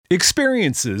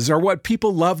Experiences are what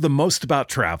people love the most about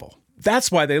travel.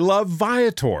 That's why they love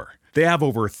Viator. They have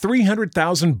over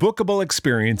 300,000 bookable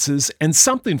experiences and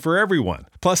something for everyone.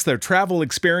 Plus, their travel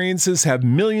experiences have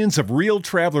millions of real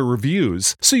traveler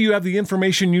reviews, so you have the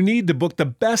information you need to book the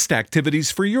best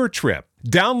activities for your trip.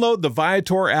 Download the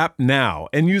Viator app now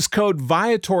and use code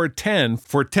Viator10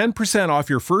 for 10% off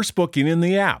your first booking in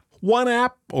the app. One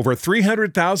app, over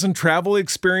 300,000 travel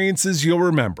experiences you'll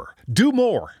remember. Do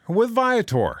more with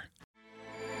Viator.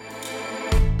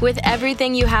 With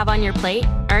everything you have on your plate,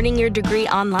 earning your degree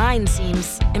online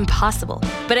seems impossible.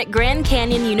 But at Grand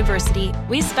Canyon University,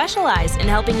 we specialize in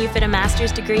helping you fit a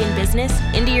master's degree in business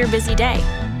into your busy day.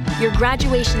 Your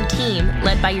graduation team,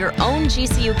 led by your own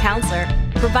GCU counselor,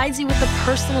 provides you with the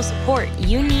personal support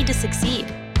you need to succeed.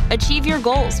 Achieve your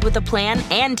goals with a plan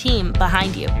and team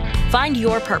behind you. Find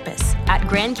your purpose at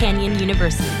Grand Canyon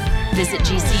University. Visit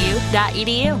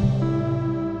gcu.edu.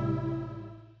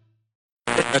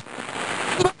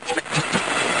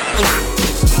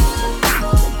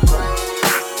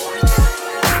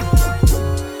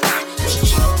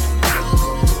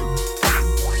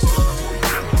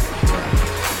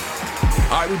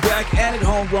 We back at it,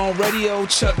 Homegrown Radio.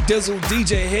 Chuck Dizzle,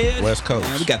 DJ Head. West Coast.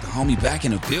 Man, we got the homie back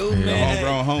in the building, man.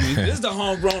 Homegrown homie. This is the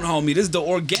homegrown homie. This is the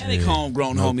organic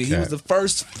homegrown homie. He was the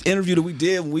first interview that we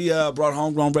did when we brought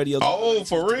Homegrown Radio. Oh,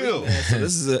 for real? Man. So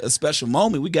this is a special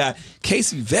moment. We got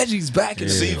Casey Veggies back in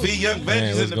the building. CV Young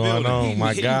Veggies in the building. On?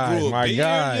 My guy. You know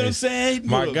what I'm saying?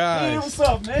 My guy. What's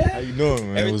up, man? How you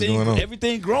doing, man? Everything, what's going on?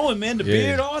 Everything growing, man. The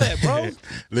beard, all that, bro.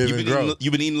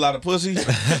 You been eating a lot of pussy?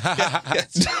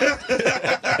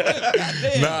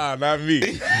 Nah, not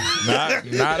me.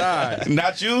 not I.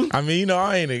 Not you? I mean,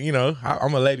 I ain't,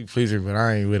 I'm a lady pleaser, but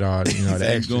I ain't with all, the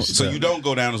extra So stuff. you don't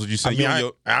go down, is what you say?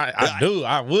 I do.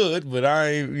 I would, but I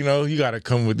ain't, you got to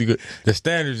come with the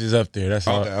standards is up there. That's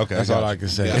all. Okay, that's all I can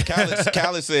say. Yeah,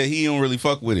 Khaled said he don't really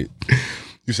fuck with it.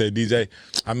 You say, DJ?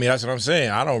 I mean, that's what I'm saying.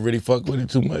 I don't really fuck with it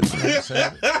too much. You know what I'm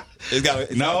saying? It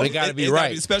got to be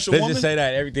right. Special Let's woman? just say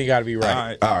that everything got to be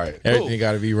right. All right. Everything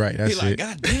got to be right. That's like, it.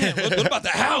 God damn, what about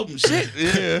the album? Shit.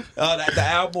 Yeah. The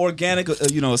album Organic,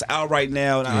 it's out right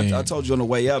now. And I told you on the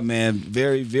way up, man,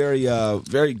 very, very,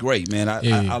 very great, man.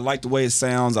 I like the way it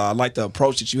sounds. I like the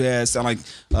approach that you had. Sound like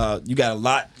you got a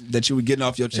lot that you were getting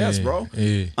off your chest, bro.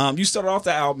 Yeah. You started off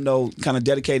the album, though, kind of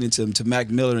dedicated to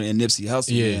Mac Miller and Nipsey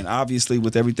Hussle, man. Obviously,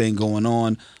 with everything going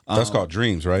on. That's called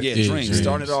Dreams, right? Yeah, Dreams.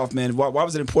 Starting it off, man. Why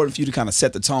was it important for you to kind of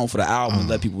set the tone for the album and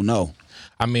let people know?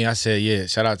 I mean, I said,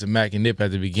 shout out to Mac and Nip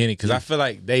at the beginning because I feel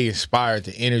like they inspired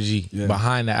the energy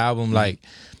behind the album. Like,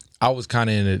 I was kind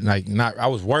of in I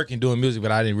was working doing music,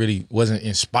 but I wasn't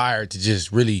inspired to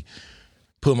just really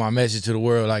put my message to the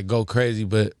world, like go crazy.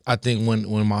 But I think when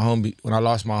I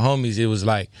lost my homies, it was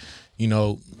like, they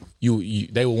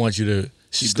would want you to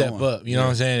step up, you know what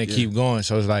I'm saying, and keep going.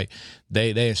 So it's like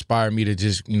they inspired me to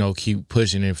just keep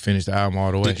pushing and finish the album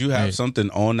all the way. Did you have something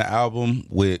on the album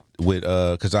with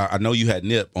because I know you had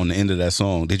Nip on the end of that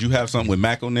song. Did you have something with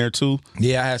Mac on there too?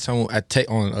 Yeah, I had something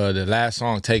on the last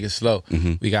song, Take It Slow.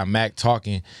 Mm-hmm. We got Mac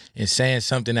talking and saying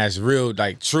something that's real,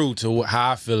 like true to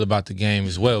how I feel about the game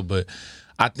as well. But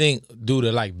I think due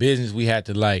to business, we had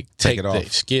to take the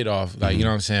skid off, you know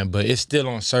what I'm saying. But it's still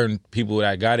on certain people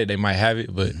that got it. They might have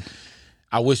it, but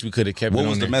I wish we could have kept it on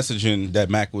there. What was the messaging that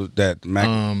Mac was?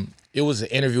 It was an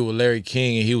interview with Larry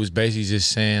King, and he was basically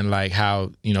just saying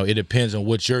how it depends on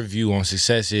what your view on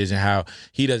success is, and how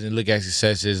he doesn't look at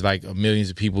success as millions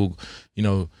of people,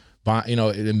 the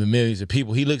millions of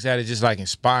people. He looks at it just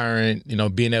inspiring,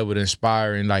 being able to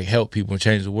inspire and help people and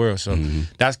change the world. So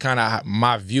that's kind of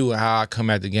my view of how I come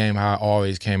at the game, how I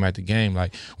always came at the game.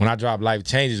 When I dropped Life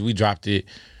Changes, we dropped it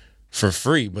for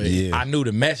free, but I knew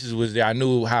the message was there. I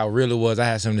knew how real it was. I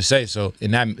had something to say. So,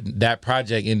 and that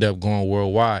project ended up going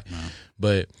worldwide. Wow.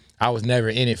 But I was never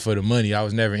in it for the money. I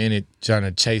was never in it trying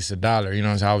to chase a dollar. You know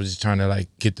what I'm saying? I was just trying to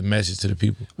get the message to the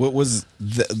people. What was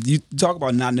you talk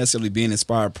about not necessarily being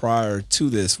inspired prior to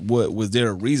this? What was there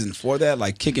a reason for that?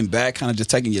 Kicking back, kind of just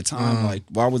taking your time.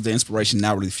 Why was the inspiration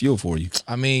not really fuel for you?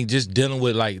 I mean, just dealing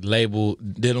with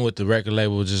dealing with the record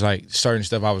label, just certain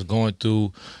stuff I was going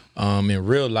through. In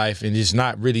real life, and just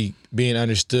not really being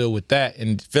understood with that,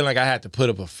 and feeling like I had to put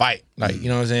up a fight, you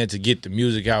know what I'm saying, to get the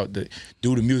music out, to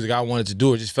do the music I wanted to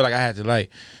do. I just feel like I had to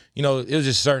it was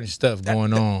just certain stuff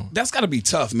going on. That's got to be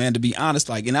tough, man, to be honest.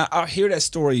 And I hear that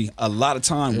story a lot of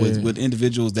time with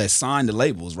individuals that sign the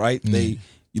labels, right?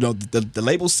 the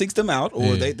label seeks them out,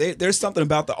 or there's something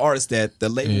about the artist that the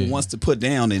label wants to put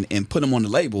down and put them on the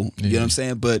label. You know what I'm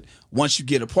saying? But once you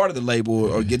get a part of the label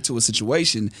or get to a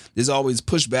situation, there's always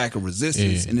pushback or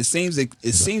resistance, and it seems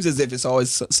as if it's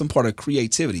always some part of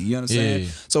creativity. You know what I'm saying?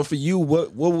 So for you,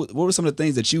 what were some of the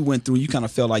things that you went through? You kind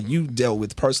of felt like you dealt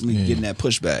with personally getting that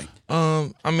pushback.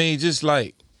 I mean, just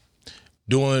like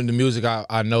doing the music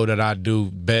I know that I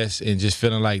do best, and just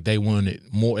feeling like they wanted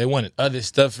more. They wanted other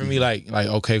stuff from me, like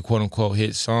okay, quote unquote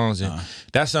hit songs, and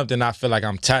that's something I feel like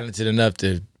I'm talented enough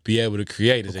to be able to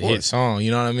create as a hit song.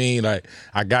 You know what I mean? Like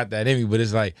I got that in me, but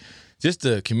it's like just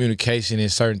the communication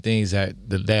and certain things that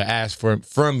they ask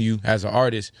from you as an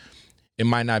artist. It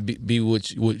might not be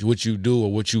what you do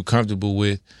or what you comfortable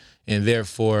with, and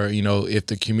therefore, if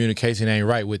the communication ain't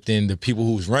right within the people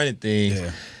who's running things.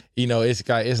 Yeah.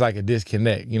 It's like a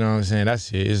disconnect. You know what I'm saying?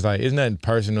 That's it. It's like it's nothing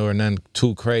personal or nothing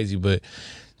too crazy, but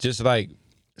just like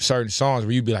certain songs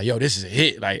where you be like, yo, this is a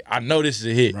hit. Like I know this is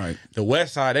a hit. Right. The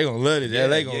West Side, they gonna love it.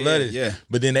 LA gonna love it. Yeah.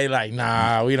 But then they like,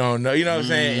 nah, we don't know. You know what I'm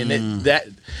saying? And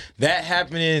that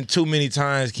happening too many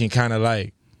times can kind of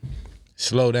like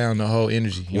slow down the whole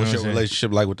energy. What's your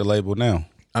relationship like with the label now?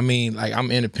 I mean, like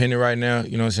I'm independent right now.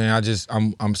 You know what I'm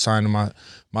saying? I'm signing my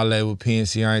label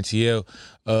PNC INTL.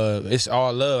 It's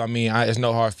all love. I mean, it's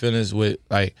no hard feelings with,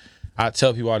 like, I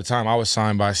tell people all the time, I was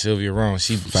signed by Sylvia Rome.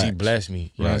 She blessed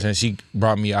me. You know what I'm saying? She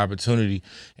brought me opportunity,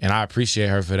 and I appreciate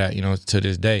her for that, to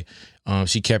this day.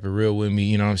 She kept it real with me,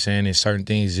 you know what I'm saying? And certain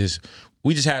things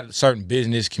we just had certain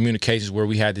business communications where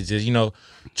we had to just,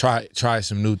 try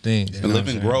some new things. And Live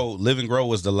and Grow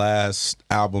was the last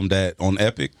album that on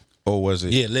Epic, or was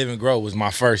it? Yeah, Live and Grow was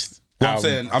my first. I'm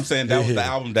saying that was the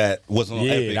album that was on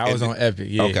Epic. Yeah, that was on Epic.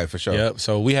 Yeah. Okay, for sure. Yep.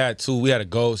 So we had two. We had a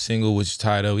gold single, which is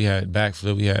tied up. We had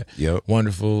Backflip. We had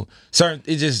Wonderful.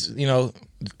 It just,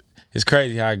 it's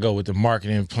crazy how I go with the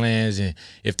marketing plans, and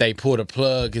if they pull the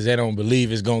plug because they don't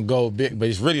believe it's gonna go big, but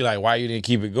it's really like, why you didn't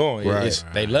keep it going? Right.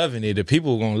 They loving it. The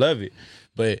people are gonna love it,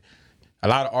 but a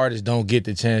lot of artists don't get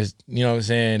the chance. You know what I'm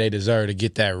saying? They deserve to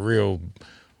get that real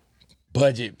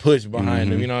budget push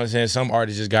behind them, you know what I'm saying? Some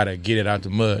artists just gotta get it out the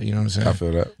mud, you know what I'm saying? I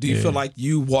feel that. Do you feel like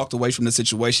you walked away from the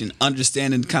situation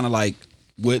understanding kind of like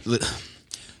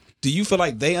do you feel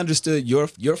like they understood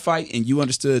your fight and you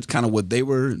understood kind of what they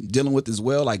were dealing with as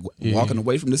well, like walking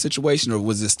away from the situation, or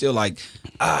was it still like,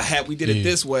 had we did it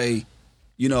this way,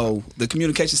 the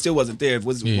communication still wasn't there?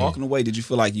 Was walking away, did you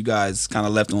feel like you guys kind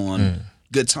of left on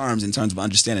good terms in terms of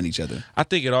understanding each other? I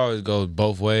think it always goes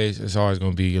both ways. It's always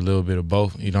going to be a little bit of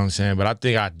both, you know what I'm saying? But I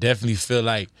think I definitely feel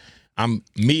like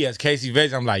me as Casey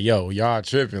Veggies, I'm like, yo, y'all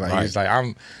tripping. Like, It's like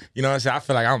you know what I'm saying? I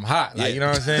feel like I'm hot. Like, you know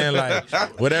what I'm saying?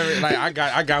 Like, whatever, like,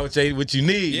 I got what you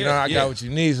need. I got what you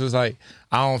need. So it's like,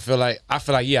 I feel like,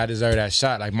 I deserve that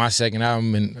shot. Like, my second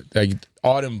album and like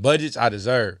all them budgets I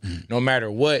deserve. No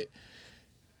matter what.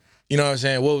 You know what I'm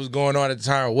saying? What was going on at the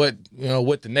time, or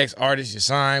what the next artist you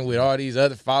signed with all these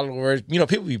other followers.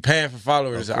 People be paying for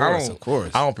followers. Of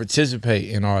course. I don't participate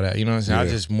in all that. You know what I'm saying? I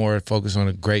just more focus on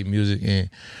the great music, and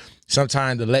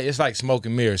sometimes it's like smoke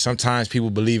and mirrors. Sometimes people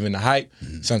believe in the hype.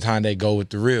 Sometimes they go with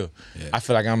the real. Yeah. I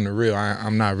feel like I'm the real.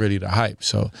 I'm not really the hype.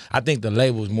 So I think the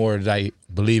label's more like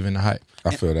believe in the hype.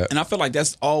 I feel that. And I feel like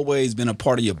that's always been a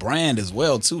part of your brand as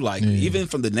well, too. Like, even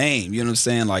from the name, you know what I'm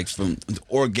saying? Like, from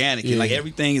organic. And, like,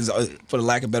 everything is, for the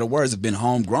lack of better words, have been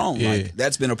homegrown. Yeah. Like,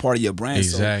 that's been a part of your brand.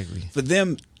 Exactly. So for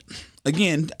them,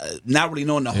 again, not really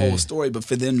knowing the whole story, but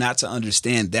for them not to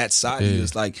understand that side of you,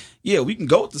 it's like, we can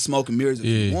go with the smoke and mirrors if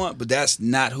you want, but that's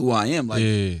not who I am. Like,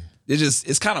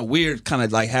 it's kind of weird, kind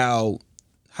of like how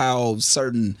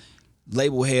certain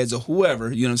label heads or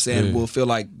whoever, you know what I'm saying, will feel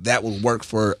like that will work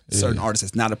for certain artists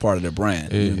that's not a part of their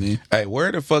brand. You know what I mean? Hey, where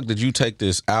the fuck did you take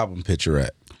this album picture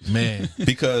at? Man.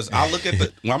 Because I look at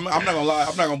I'm not gonna lie,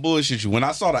 I'm not gonna bullshit you. When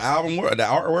I saw the album, the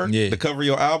artwork, the cover of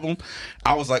your album,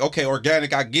 I was like, okay,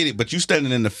 organic, I get it. But you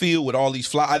standing in the field with all these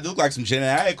flies, I look like some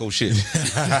Jhené Aiko shit.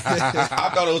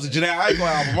 I thought it was a Jhené Aiko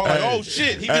album. I'm like, oh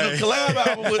shit, he did a collab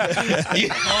album with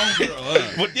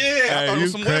But I thought it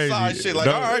was some West Side shit. Like,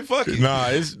 all right, fuck it.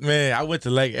 Nah, I went to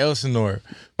Lake Elsinore.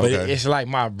 But it's like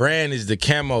my brand is the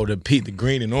camo, the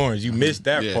green and orange. You missed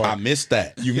that part. I missed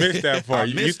that. You missed that part.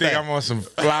 You think I'm on some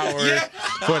flowers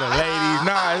for the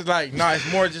ladies.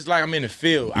 It's more just like I'm in the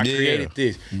field. I created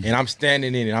this, and I'm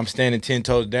standing in it. I'm standing 10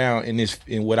 toes down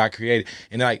in what I created.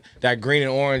 And like that green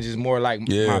and orange is more like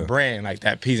my brand, like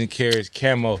that peas and carrots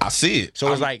camo. I see it.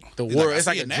 So it's like the world. It's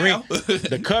like a dream.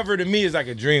 The cover to me is like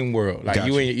a dream world. Like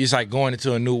it's like going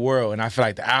into a new world. And I feel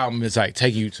like the album is like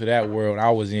taking you to that world.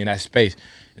 I was in that space.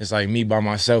 It's like me by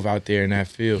myself out there in that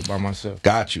field by myself.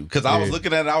 Got you. Because I was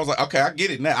looking at it, I was like, okay, I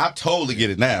get it now. I totally get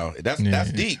it now.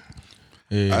 That's deep.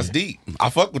 That's deep. I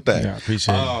fuck with that. Yeah, I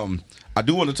appreciate it. I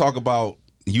do want to talk about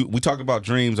you. We talked about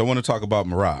Dreams. I want to talk about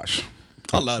Mirage.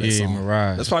 I love that song.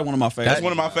 Mirage. That's probably one of my favorites. That's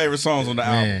one of my favorite songs on the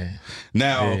album.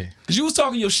 Now, because you was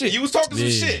talking your shit. You was talking some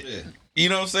shit. Yeah. You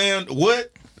know what I'm saying?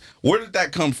 Where did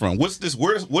that come from? What's this?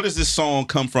 Where does this song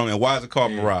come from, and why is it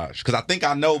called Mirage? Because I think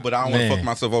I know, but I don't want to fuck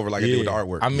myself over like I did with the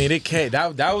artwork. I mean, it came.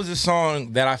 That was a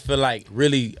song that I feel like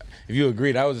really, if you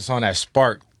agree, that was a song that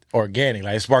sparked organic.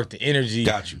 Like it sparked the energy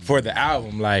for the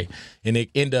album. Like, and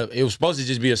it was supposed to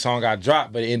just be a song I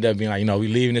dropped, but it ended up being like, we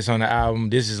leaving this on the album.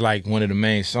 This is like one of the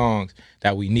main songs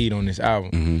that we need on this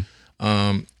album.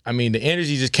 I mean, the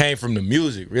energy just came from the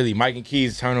music, really. Mike and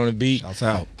Keys turn on the beat. Shouts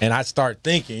out. And I start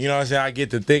thinking, you know what I'm saying? I get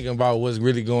to thinking about what's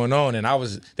really going on. And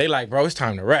they like, bro, it's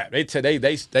time to rap. They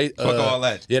fuck all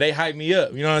that. Yeah, they hype me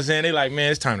up. You know what I'm saying? They like,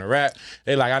 man, it's time to rap.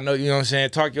 They like, I know, you know what I'm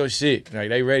saying? Talk your shit. Like,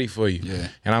 they ready for you. Yeah.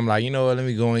 And I'm like, you know what? Let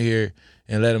me go in here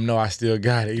and let them know I still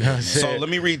got it. You know what I'm saying? So let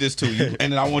me read this to you,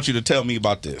 and then I want you to tell me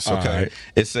about this, okay? Right.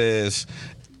 It says,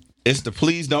 it's the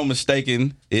please don't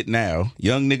mistaken it now.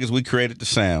 Young niggas, we created the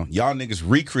sound. Y'all niggas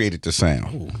recreated the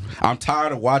sound. Ooh. I'm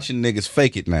tired of watching niggas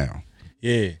fake it now.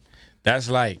 Yeah, that's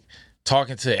like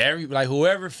talking to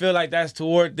whoever feel like that's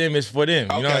toward them is for them.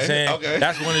 You know what I'm saying? Okay.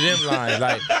 That's one of them lines.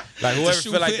 Like whoever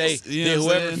feel like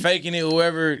whoever faking it,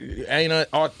 whoever ain't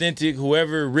authentic,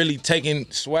 whoever really taking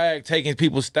swag, taking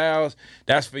people's styles,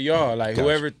 that's for y'all. Like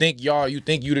whoever think you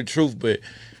think you the truth, but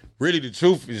really, the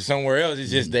truth is somewhere else.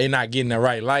 It's just they not getting the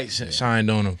right light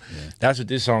shined on them. Yeah. That's what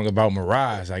this song about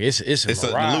Mirage. Like it's a mirage,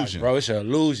 an illusion, bro. It's an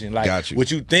illusion. Like what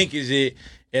you think is it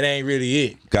ain't really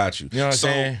it. Got you. You know what I'm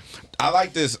saying? I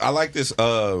like this. I like this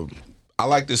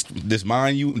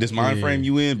mind frame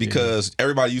you in because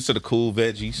everybody used to the cool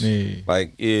veggies. Yeah.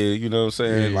 Like, you know what I'm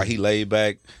saying? Like he laid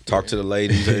back, talk to the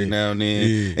ladies every now and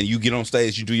then, and you get on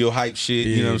stage, you do your hype shit.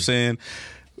 You know what I'm saying?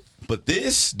 But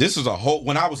this is a whole.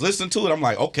 When I was listening to it, I'm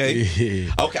like, okay.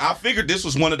 I figured this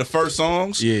was one of the first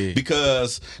songs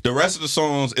because the rest of the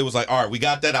songs, it was like, all right, we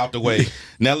got that out the way.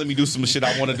 Now let me do some shit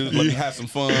I want to do. Let me have some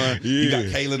fun. You got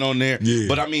Kaylin on there,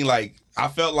 but I mean, like, I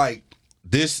felt like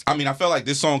this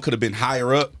song could have been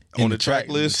higher up on the track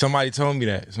list. Somebody told me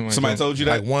that. Somebody told you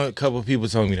that? Like one couple of people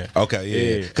told me that.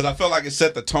 Okay, yeah. Because I felt like it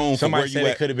set the tone for where you at. Somebody said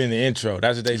it could have been the intro.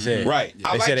 That's what they said. Right.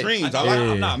 I like Dreams.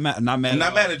 I'm not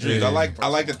mad at Dreams. I like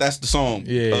that that's the song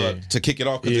to kick it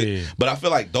off. But I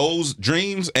feel like those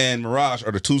Dreams and Mirage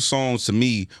are the two songs to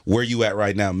me where you at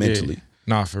right now mentally.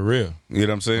 Nah, for real. You know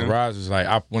what I'm saying? Mirage was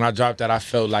like, when I dropped that, I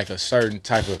felt like a certain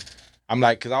type of, I'm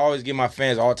like, because I always give my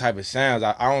fans all type of sounds.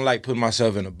 I don't like putting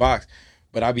myself in a box.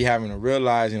 But I be having to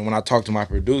realize, and when I talk to my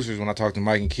producers, when I talk to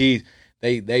Mike and Keys,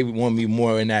 they want me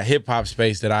more in that hip hop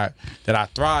space that I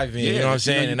thrive in. You know what I'm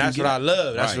saying? And that's what I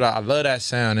love. That's what I love, that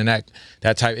sound and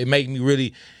that type. It make me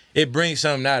really. It brings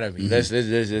something out of me. Let's say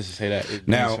that. It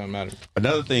brings something out of me.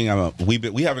 Another thing,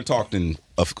 we haven't talked in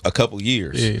a couple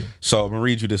years. Yeah. So I'm gonna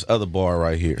read you this other bar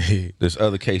right here. This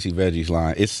other Casey Veggies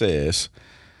line. It says,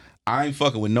 I ain't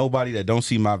fucking with nobody that don't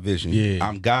see my vision. Yeah.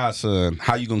 I'm God's son.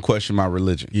 How you gonna question my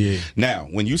religion? Yeah. Now,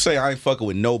 when you say I ain't fucking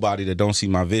with nobody that don't see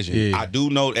my vision, I do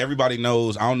know, everybody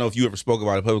knows, I don't know if you ever spoke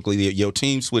about it publicly, your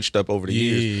team switched up over the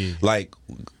years. Like,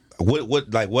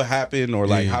 what happened, or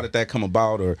like how did that come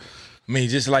about? Or I mean,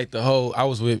 just like the whole,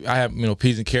 I have,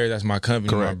 Peas and Carrots, that's my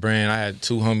company, my brand. I had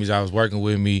two homies I was working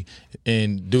with me,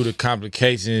 and due to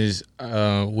complications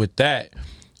with that,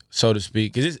 so to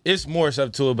speak, because it's more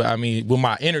stuff to it. But I mean, with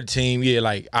my inner team, it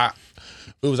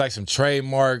was like some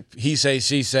trademark, he say,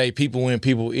 she say, people in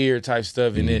people ear type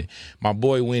stuff. And then my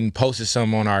boy went and posted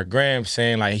something on our gram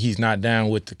saying like he's not down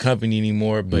with the company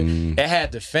anymore. But it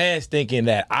had the fans thinking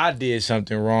that I did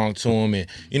something wrong to him. And,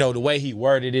 the way he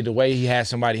worded it, the way he had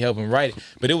somebody help him write it.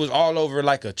 But it was all over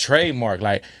like a trademark.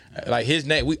 Like his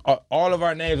name, all of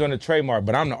our names on the trademark.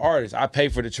 But I'm the artist. I pay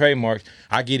for the trademarks.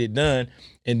 I get it done.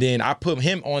 And then I put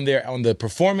him on there on the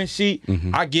performance sheet.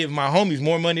 I give my homies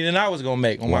more money than I was gonna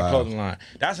make on my clothing line.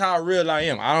 That's how real I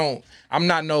am. I'm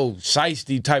not no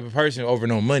shiesty type of person over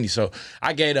no money. So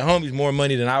I gave the homies more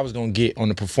money than I was gonna get on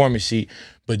the performance sheet.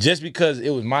 But just because it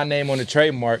was my name on the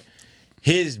trademark,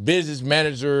 his business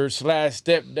manager /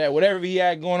 stepdad, whatever he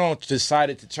had going on,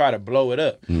 decided to try to blow it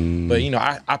up. But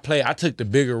I took the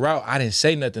bigger route. I didn't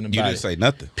say nothing about it. You didn't say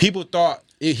nothing. People thought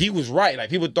he was right.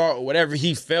 Like people thought whatever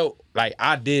he felt like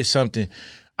I did something.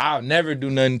 I'll never do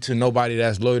nothing to nobody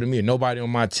that's loyal to me or nobody on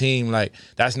my team. Like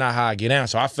that's not how I get down.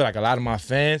 So I feel like a lot of my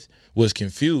fans was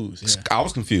confused. Yeah. I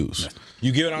was confused.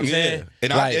 You get what I'm saying?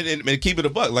 And, and keep it a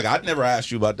buck. Like I'd never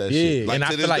asked you about that shit. Like, and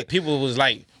I feel like people was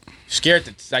like scared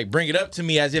to like bring it up to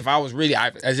me as if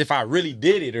I really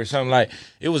did it or something. Like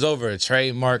it was over a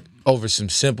trademark, over some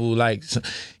simple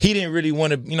he didn't really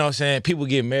want to, you know what I'm saying? People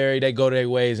get married, they go their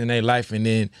ways in their life, and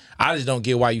then I just don't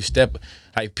get why you step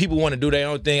like people want to do their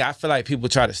own thing. I feel like people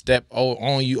try to step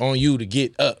on you to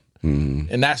get up.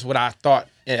 And that's what I thought.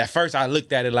 And at first I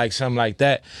looked at it like something like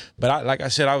that, but like I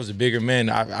said, I was a bigger man.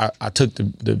 I took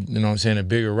the you know what I'm saying, a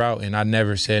bigger route, and I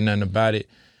never said nothing about it.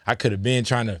 I could have been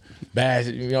trying to bash,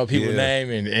 people's name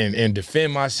and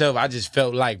defend myself. I just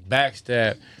felt like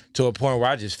backstab to a point where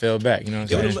I just fell back. You know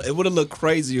what I'm saying? It would have looked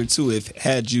crazier too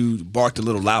had you barked a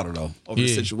little louder though over the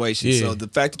situation. Yeah. So the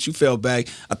fact that you fell back,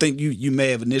 I think you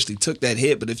may have initially took that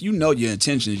hit, but if you know your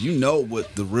intentions, you know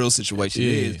what the real situation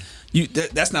is.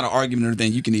 That's not an argument or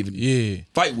anything you can even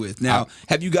fight with. Now,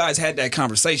 have you guys had that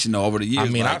conversation though over the years?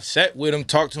 I mean, I've sat with him,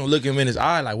 talked to him, look him in his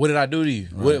eye, like, what did I do to you?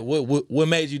 Right. What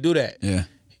made you do that? Yeah.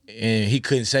 And he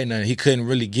couldn't say nothing. He couldn't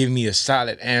really give me a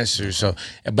solid answer. So,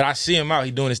 but I see him out.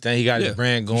 He doing his thing. He got his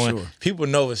brand going. Sure. People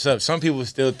know what's up. Some people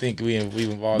still think we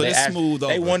involved. But it's smooth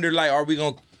over. They wonder, like, are we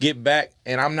going to get back?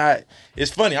 And I'm not.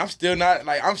 It's funny. I'm still not.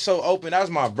 Like, I'm so open. That was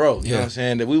my bro. You know what I'm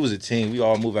saying? That we was a team. We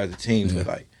all move as a team. But,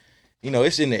 like,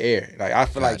 it's in the air. Like, I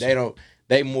feel like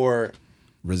they more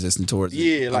resistant towards it.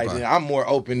 Yeah, like I'm more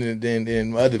open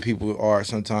than other people are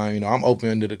sometimes. I'm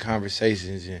open to the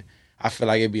conversations, and I feel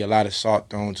like it'd be a lot of salt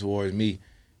thrown towards me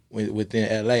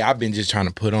within LA. I've been just trying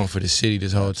to put on for the city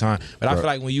this whole time. But I feel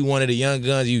like when you one of the young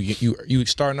guns, you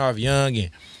starting off young, and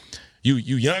you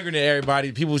younger than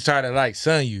everybody, people try to like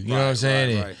son you. You know what I'm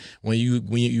saying? And when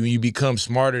you become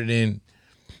smarter than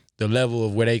the level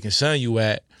of where they can son you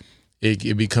at,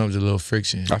 it becomes a little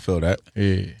friction. I feel that.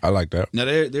 Yeah. I like that. Now,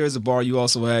 there's a bar you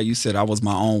also had. You said, I was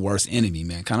my own worst enemy,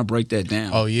 man. Kind of break that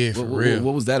down. Oh, yeah, for real.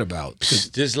 What was that about?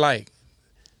 Just like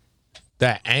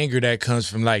that anger that comes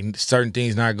from like certain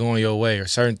things not going your way or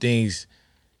certain things,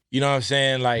 you know what I'm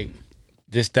saying? Like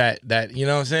just that you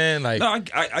know what I'm saying? Like, no,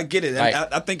 I get it. Like,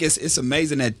 I think it's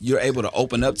amazing that you're able to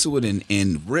open up to it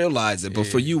and realize it. But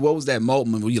for you, what was that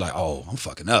moment where you're like, oh, I'm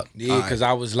fucking up? Yeah, because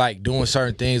I was like doing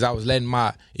certain things. I was letting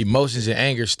my emotions and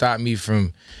anger stop me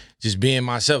from just being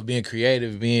myself, being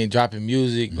creative, dropping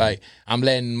music. Like I'm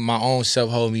letting my own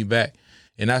self hold me back.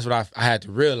 And that's what I had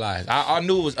to realize. I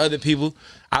knew it was other people.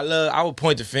 I would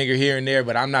point the finger here and there,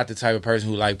 but I'm not the type of person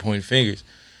who like pointing fingers.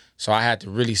 So I had to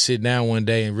really sit down one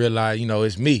day and realize,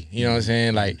 it's me. You know what I'm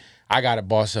saying? Like, I got to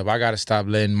boss up. I got to stop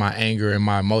letting my anger and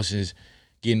my emotions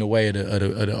get in the way of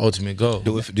the ultimate goal.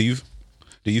 Do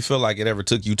you feel like it ever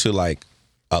took you to like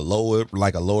a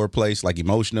lower place, like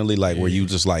emotionally, like where you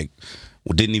just like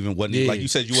wasn't like you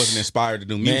said you wasn't inspired to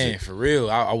do music? Man, for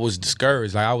real, I was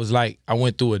discouraged. Like I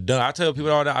went through I tell people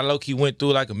all that I low key went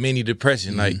through like a mini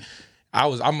depression. Like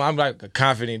I'm like a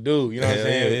confident dude. You know what I'm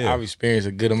saying? I've experienced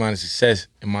a good amount of success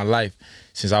in my life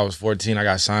since I was 14. I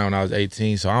got signed when I was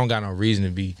 18, so I don't got no reason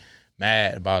to be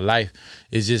mad about life.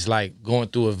 It's just like going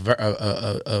through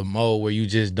a mode where you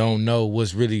just don't know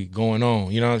what's really going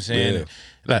on. You know what I'm saying?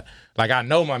 Yeah. Like I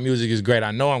know my music is great.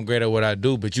 I know I'm great at what I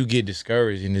do, but you get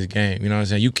discouraged in this game. You know what I'm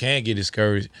saying? You can get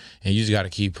discouraged, and you just got to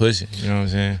keep pushing. You know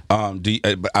what I'm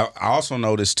saying? But I also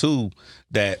noticed too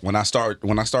that when I started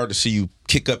to see you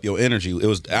kick up your energy, it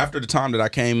was after the time that I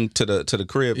came to the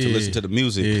crib to listen to the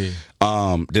music.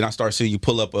 Yeah. Then I started seeing you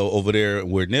pull up over there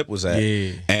where Nip was at,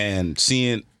 and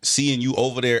seeing you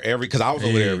over there because I was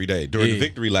over there every day during the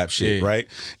victory lap shit, right?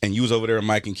 And you was over there with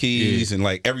Mike and Keys, and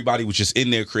like everybody was just in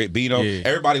there, Bino,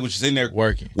 everybody was just in there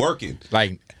working.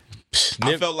 Like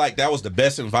I felt like that was the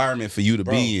best environment for you to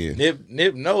be in.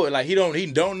 Nip know it. Like he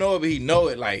don't know it, but he know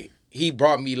it. Like he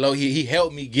brought me low. He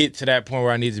helped me get to that point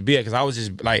where I needed to be at. Because I was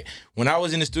just like, when I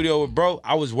was in the studio with bro,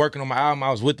 I was working on my album.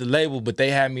 I was with the label, but they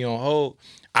had me on hold.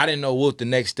 I didn't know what the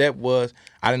next step was.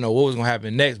 I didn't know what was gonna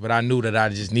happen next, but I knew that I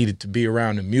just needed to be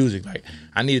around the music. Like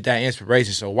I needed that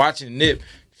inspiration. So watching Nip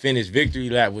finish Victory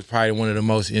Lap was probably one of the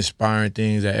most inspiring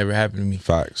things that ever happened to me.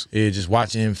 Facts. Yeah, just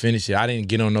watching him finish it. I didn't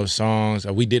get on those songs.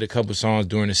 We did a couple songs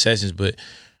during the sessions, but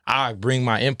I bring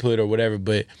my input or whatever.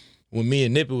 But when me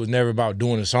and Nip, it was never about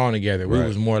doing a song together. We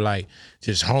was more like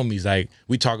just homies. Like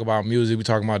we talk about music, we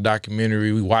talk about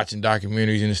documentary, we watching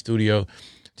documentaries in the studio.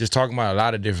 Just talking about a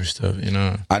lot of different stuff,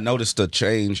 I noticed a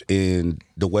change in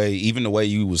the way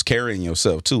you was carrying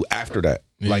yourself too after that.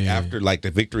 Like after like the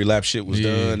Victory Lap shit was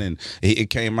done and it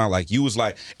came out, like you was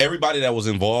like everybody that was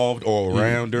involved or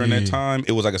around during that time,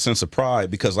 it was like a sense of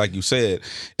pride because like you said,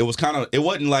 it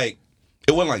wasn't like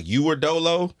you were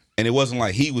Dolo and it wasn't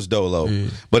like he was Dolo,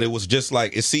 but it was just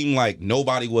like it seemed like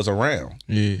nobody was around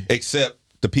except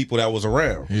the people that was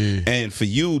around. And for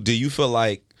you, do you feel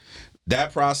like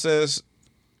that process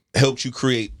helped you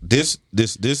create this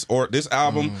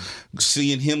album,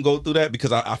 seeing him go through that?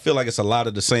 Because I feel like it's a lot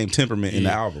of the same temperament in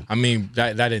the album. I mean,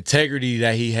 that integrity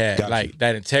that he had,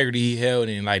 that integrity he held,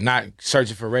 and like not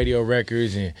searching for radio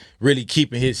records and really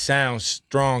keeping his sound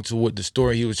strong to what the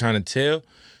story he was trying to tell.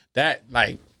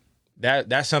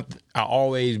 That's something I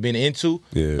always been into.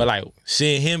 Yeah. But like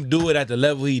seeing him do it at the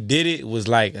level he did it was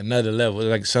like another level. It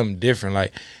was like something different.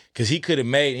 Like, cause he could have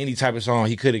made any type of song.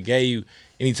 He could have gave you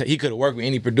he could have worked with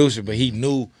any producer, but he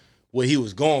knew what he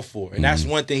was going for. And that's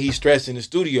one thing he stressed in the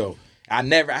studio. I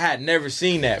had never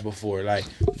seen that before. Like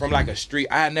from like a street,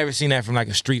 I had never seen that from like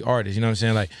a street artist. You know what I'm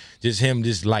saying? Like just him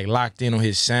just like locked in on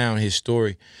his sound, his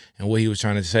story, and what he was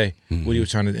trying to say, what he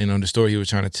was trying to, the story he was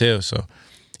trying to tell. So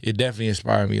it definitely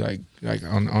inspired me like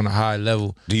on a high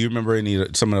level. Do you remember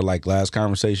some of the like last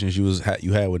conversations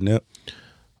you had with Nip?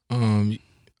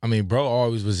 I mean, bro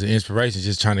always was an inspiration,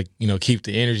 just trying to, keep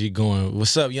the energy going.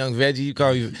 What's up, young veggie? You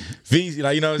call me VZ,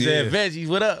 like, you know what I'm saying? Veggies,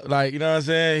 what up? Like, you know what I'm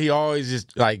saying? He always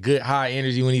just, like, good, high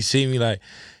energy when he see me, like,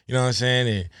 you know what I'm saying?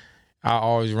 And I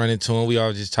always run into him. We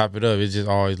always just top it up. It's just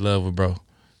always love with bro.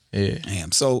 Yeah.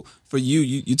 Damn. So for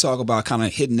you talk about kind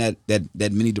of hitting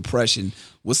that mini depression.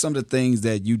 What's some of the things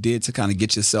that you did to kind of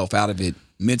get yourself out of it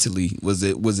mentally? Was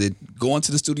it going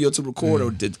to the studio to record,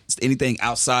 or did anything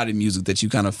outside of music that you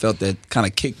kind of felt that kind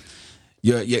of kicked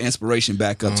your inspiration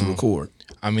back up to record?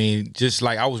 I mean, just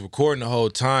like I was recording the whole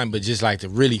time, but just like to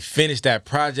really finish that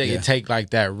project, it take like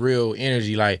that real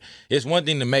energy. Like it's one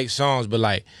thing to make songs, but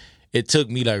like it took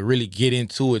me like really get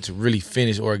into it to really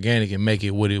finish Organic and make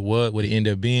it what it was, what it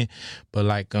ended up being. But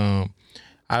like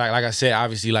like I said,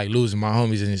 obviously like losing my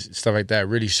homies and stuff like that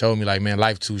really showed me like, man,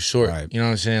 life too short. Right. You know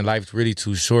what I'm saying? Life's really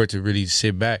too short to really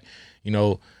sit back.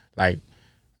 Like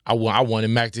I wanted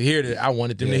Mac to hear that. I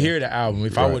wanted them to hear the album.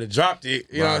 If I would have dropped it,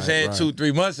 you know what I'm saying,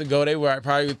 2-3 months ago, they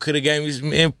probably could have gave me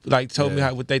some told me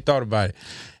what they thought about it.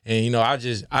 And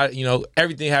I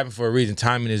everything happened for a reason.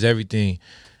 Timing is everything.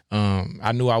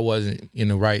 I knew I wasn't in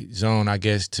the right zone, I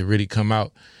guess, to really come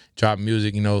out, drop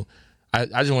music. I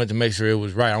just wanted to make sure it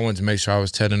was right. I wanted to make sure I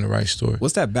was telling the right story.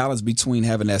 What's that balance between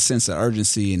having that sense of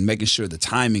urgency and making sure the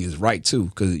timing is right too?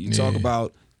 Because you talk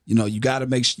about, you got to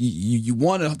make sure you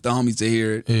want the homies to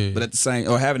hear it, but at the same,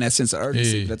 or having that sense of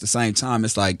urgency, but at the same time,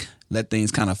 it's like let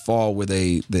things kind of fall where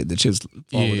the chips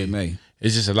fall where they may.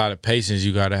 It's just a lot of patience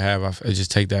you got to have. I just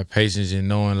take that patience and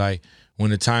knowing like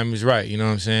when the time is right. You know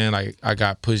what I'm saying? Like I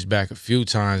got pushed back a few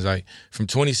times. Like from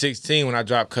 2016 when I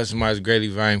dropped Customized Greatly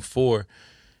Volume 4.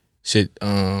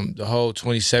 The whole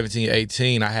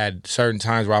 2017-18, I had certain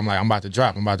times where I'm like, I'm about to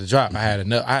drop. I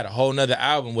had a whole nother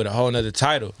album with a whole nother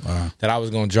title that I was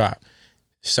gonna drop.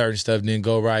 Certain stuff didn't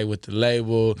go right with the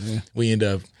label. We end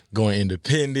up going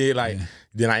independent.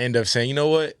 Then I end up saying, you know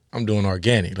what? I'm doing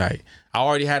Organic. Like I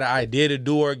already had an idea to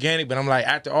do Organic, but I'm like,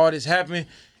 after all this happened,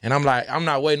 and I'm like, I'm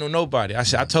not waiting on nobody. I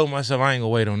told myself I ain't gonna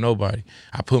wait on nobody.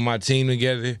 I put my team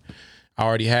together. I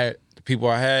already had the people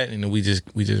I had, and then we just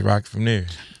rocked from there.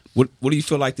 What do you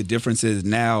feel like the difference is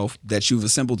now that you've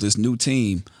assembled this new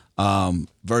team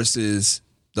versus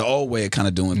the old way of kind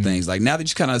of doing things? Like now that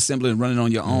you kind of assemble it and running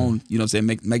on your own, you know what I'm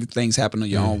saying, making things happen on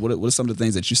your own, what are some of the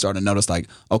things that you start to notice like,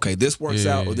 okay, this works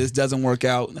out or this doesn't work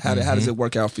out? How does it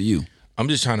work out for you? I'm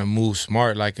just trying to move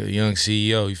smart like a young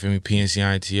CEO, you feel me? PNC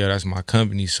INTL, that's my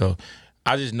company. So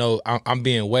I just know I'm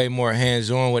being way more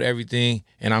hands-on with everything.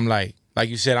 And I'm like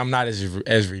you said, I'm not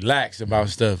as relaxed about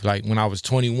stuff. Like when I was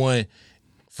 21,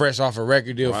 fresh off a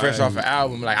record deal, fresh off an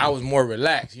album, like I was more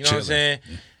relaxed. You know what I'm saying?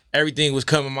 Everything was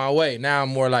coming my way. Now I'm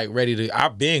more like ready to.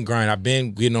 I've been grinding. I've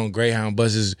been getting on Greyhound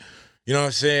buses. You know what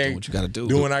I'm saying? Do what you gotta do.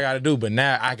 Doing what I gotta do. But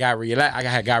now I got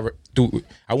relaxed.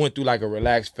 I went through like a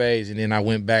relaxed phase, and then I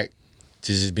went back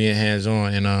to just being hands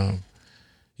on and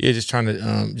just trying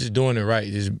to just doing it right.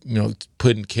 Just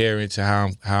putting care into how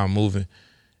I'm moving,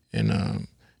 and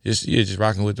just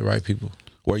rocking with the right people.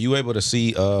 Were you able to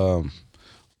see?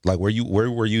 Like where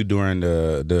were you during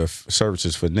the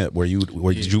services for Nip? Were you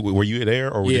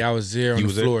there or I was there on the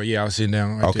floor. There? Yeah, I was sitting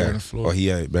down right there on the floor. Oh, he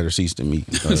had better seats than me.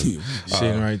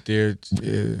 Sitting right there,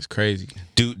 it's crazy.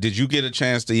 Did you get a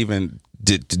chance to even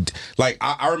like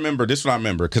I remember this? What I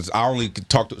remember because I only could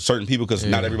talk to certain people because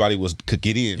not everybody could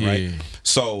get in, right?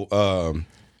 So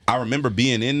I remember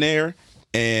being in there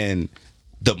and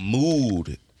the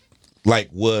mood like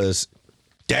was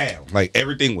down. Like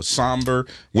everything was somber.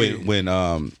 When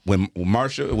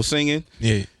Marsha was singing,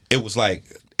 it was like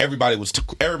everybody was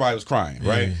crying,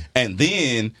 right? And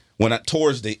then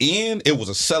towards the end, it was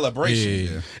a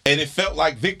celebration, and it felt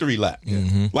like victory lap,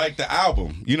 like the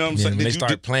album. You know what I'm saying? When they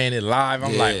started playing it live,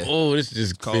 I'm like, oh, this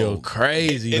just feel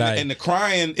crazy. And the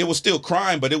crying, it was still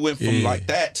crying, but it went from like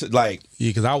that to like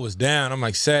because I was down. I'm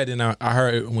like sad, and I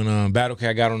heard when Battle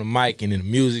Cat got on the mic and then the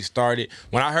music started.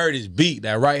 When I heard his beat,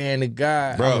 that right-handed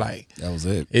guy, I'm like, that was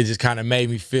it. It just kind of made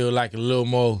me feel like a little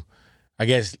more, I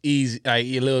guess, easy, like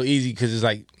a little easy because it's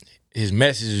like. His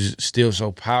message is still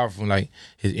so powerful, like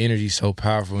his energy so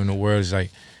powerful in the world. It's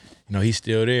like, you know, he's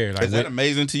still there. Like, is that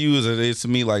amazing to you as it is to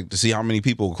me? Like to see how many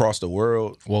people across the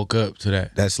world woke up to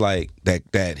that. That's like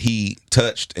that he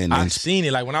touched and I've seen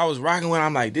it. Like when I was rocking with him,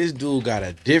 I'm like, this dude got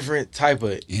a different type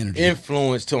of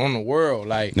influence on the world.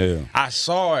 Like I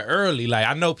saw it early. Like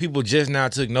I know people just now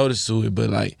took notice to it, but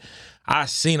like I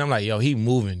seen, I'm like, yo, he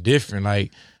moving different.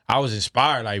 Like. I was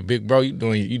inspired, like, big bro, you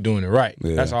doing it right.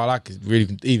 Yeah. That's all I could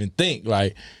really even think.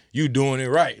 Like, you doing it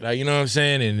right. Like, you know what I'm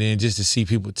saying? And then just to see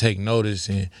people take notice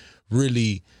and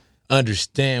really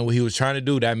understand what he was trying to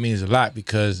do, that means a lot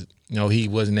because, you know, he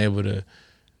wasn't able to,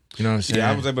 you know what I'm saying?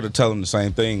 Yeah, I was able to tell him the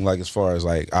same thing, like, as far as,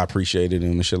 like, I appreciated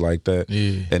him and shit like that.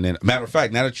 Yeah. And then, matter of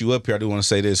fact, now that you up here, I do want to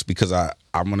say this because I'm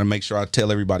going to make sure I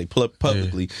tell everybody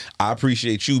publicly, I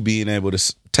appreciate you being able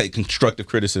to take constructive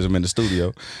criticism in the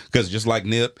studio because just like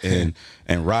Nip and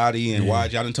Roddy and YG,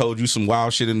 I done told you some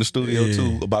wild shit in the studio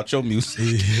too about your music.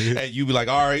 And you be like,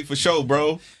 all right, for sure,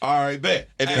 bro. All right, bet.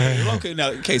 And then, okay,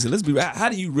 now, Casey, how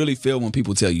do you really feel when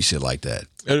people tell you shit like that?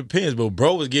 It depends, but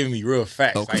bro was giving me real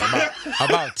facts like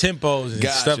about tempos and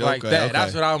stuff like that. Okay.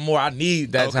 That's what I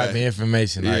need that type of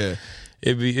information. Like,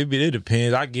 it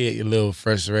depends. I get a little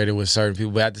frustrated with certain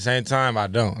people, but at the same time, I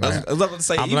don't. Like, I was going to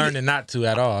say, I'm learning not to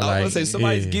at all. I was going to say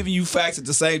somebody's giving you facts at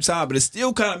the same time, but it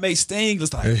still kind of makes sting.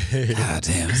 It's like, God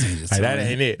damn, this ain't just that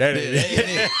ain't it. That ain't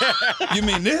it. You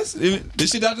mean this?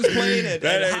 This shit I just played at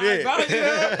that ain't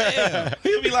it. Damn.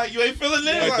 He'll be like, you ain't feeling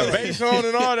this. Like the bass on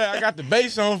and all that. I got the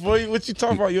bass on for you. What you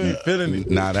talking about? You ain't feeling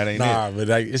it. Nah, that ain't it. Nah, but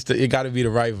like it got to be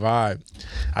the right vibe.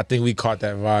 I think we caught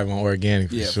that vibe on Organic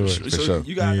for sure. For sure.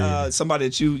 You got somebody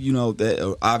that you know that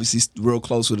are obviously real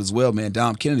close with as well, man.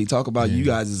 Dom Kennedy. Talk about you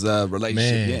guys'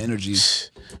 relationship, your energy.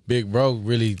 Big bro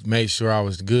really made sure I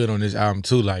was good on this album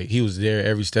too. Like he was there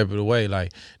every step of the way.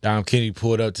 Like Dom Kennedy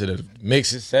pulled up to the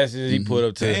mixing sessions. He pulled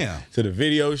up to the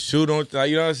video shoot on.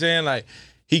 You know what I'm saying? Like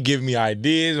he give me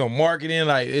ideas on marketing.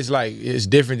 Like it's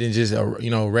different than just a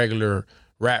regular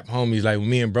rap homies. Like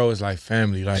me and bro is like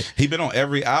family. Like he been on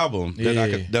every album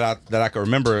that I can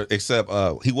remember except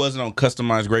he wasn't on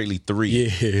Customized Greatly 3.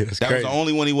 Yeah, that was the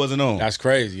only one he wasn't on. That's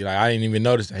crazy. Like I didn't even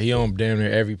notice that he on damn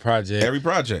near every project.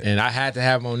 And I had to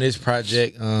have him on this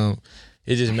project.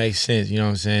 It just makes sense. You know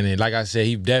what I'm saying? And like I said,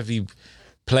 he definitely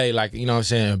played like, you know what I'm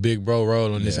saying, a big bro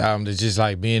role on this album. That's just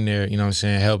like being there. You know what I'm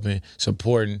saying, helping,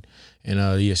 supporting. And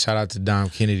shout out to Dom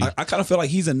Kennedy. I kind of feel like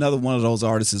he's another one of those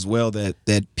artists as well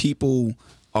that people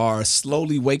are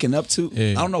slowly waking up to.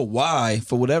 I don't know why,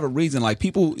 for whatever reason. Like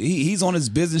people, he's on his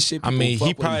business shit. I mean,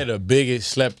 he probably the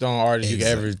biggest slept on artist you could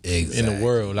ever in the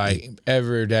world. Like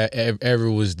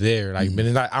ever was there. Like, but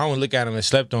I don't look at him as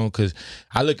slept on because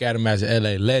I look at him as an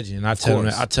LA legend. I tell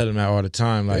him that all the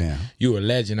time. Like you a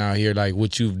legend out here. Like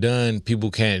what you've done, people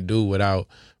can't do without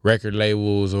record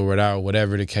labels or without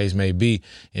whatever the case may be.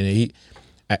 And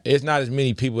it's not as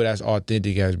many people that's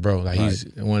authentic as bro. Like he's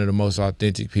one of the most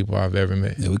authentic people I've ever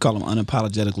met. Yeah, we call him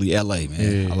unapologetically LA,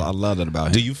 man. Yeah. I love that about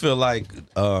him. Do you feel like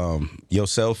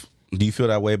yourself? Do you feel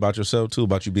that way about yourself too?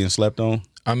 About you being slept on?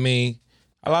 I mean,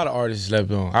 a lot of artists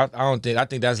slept on. I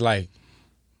think that's like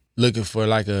looking for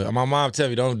like my mom tell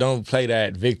me don't play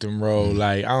that victim role.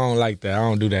 Like I don't like that. I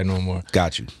don't do that no more.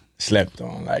 Got you. Slept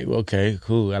on. Like, okay,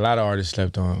 cool. A lot of artists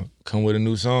slept on. Come with a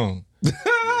new song. You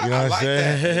know what I'm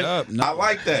saying? I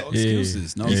like that. No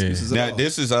excuses. No excuses at all. Now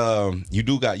this is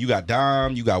you got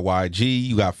Dom, you got YG,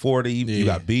 you got 40, you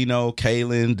got Bino,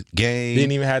 Kalen, Game.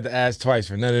 Didn't even have to ask twice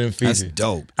for none of them features. That's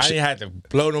dope. I didn't have to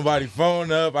blow nobody's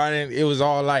phone up. It was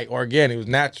all like organic. It was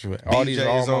natural. All these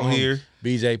is on here.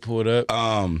 BJ pulled up.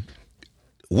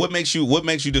 What makes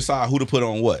you decide who to put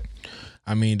on what?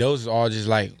 I mean, those are all just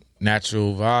like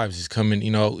natural vibes. It's coming.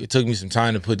 You know, it took me some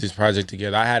time to put this project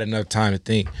together. I had enough time to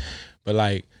think, but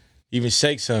like. Even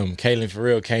Shake Some, Kaylin for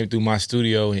real came through my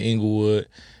studio in Inglewood,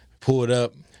 pulled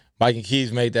up. Mike and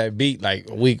Keys made that beat like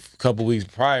a couple weeks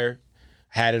prior,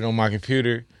 had it on my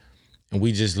computer, and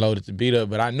we just loaded the beat up.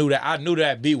 But I knew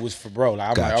that beat was for bro.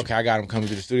 Like, I'm like, okay, I got him coming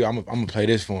to the studio. I'm gonna play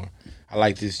this for him. I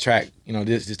like this track, you know,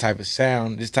 this type of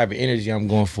sound, this type of energy I'm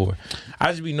going for.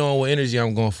 I just be knowing what energy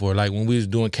I'm going for. Like when we was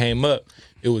doing Came Up,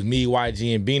 it was me,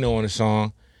 YG, and Bino on the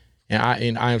song.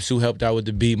 And I Am Sue helped out with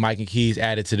the beat. Mike and Keys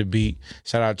added to the beat.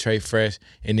 Shout out Trey Fresh.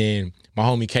 And then my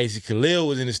homie Casey Khalil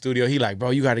was in the studio. He like,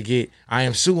 bro, you got to get I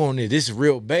Am Sue on this. This is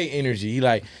real Bay energy. He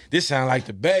like, this sound like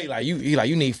the Bay. Like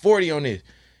you need 40 on this.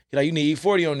 He like, you need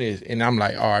E40 on this. And I'm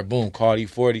like, all right, boom, called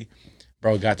E40.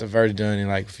 Bro, got the verse done in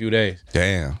like a few days.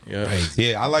 Damn.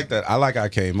 Yeah, I like that. I like I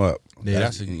Came Up. Yeah,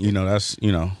 that's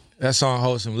that song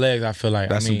holds some legs. I feel like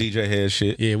that's some DJ head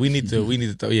shit. Yeah, we need to.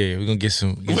 Yeah, we're gonna get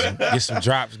some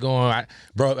drops going.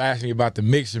 Bro asked me about the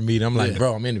mixer meet. I'm like,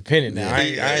 bro, I'm independent now. I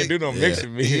ain't do no mixer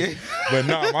meet. But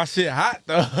no, my shit hot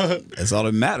though. That's all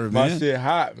that matters, man. My shit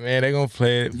hot, man. They gonna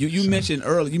play it. You mentioned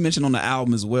earlier. You mentioned on the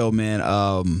album as well, man.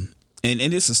 And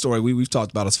it's a story we've talked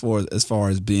about as far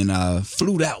as being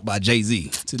flued out by Jay-Z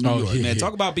to New York. Man,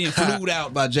 talk about being flued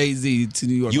out by Jay-Z to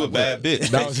New York. You a bad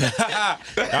bitch. That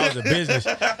was a business.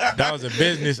 That was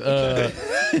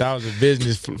a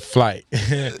business flight.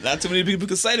 Not too many people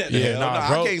can say that. Yeah,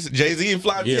 bro. Jay-Z and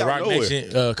fly me out Rock nowhere.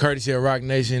 Nation, courtesy of Rock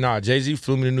Nation. Jay-Z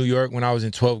flew me to New York when I was in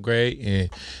 12th grade,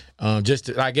 and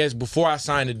I guess before I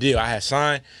signed the deal, I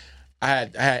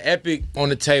had Epic on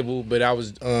the table, but I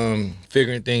was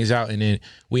figuring things out, and then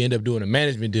we ended up doing a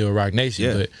management deal with Rock Nation.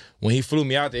 Yeah. But when he flew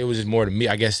me out there, it was just more to me.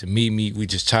 I guess to meet me, we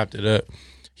just chopped it up.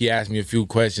 He asked me a few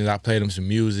questions. I played him some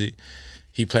music.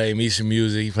 He played me some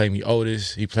music. He played me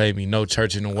Otis. He played me No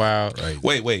Church in the Wild. Right.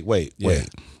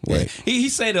 Wait. He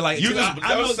said it like you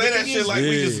just say that shit like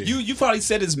we just. You probably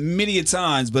said this many a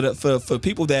times, but for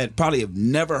people that probably have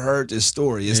never heard this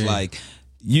story, it's like.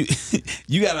 You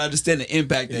got to understand the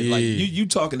impact that like you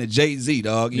talking to Jay-Z,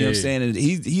 dog. You know what I'm saying? And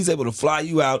he's able to fly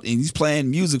you out and he's playing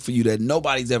music for you that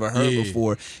nobody's ever heard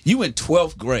before. You in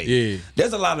 12th grade. Yeah.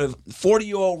 There's a lot of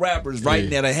 40-year-old rappers right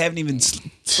now that haven't even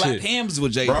slapped hands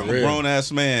with Jay-Z. Bro, I'm a grown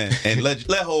ass man, and let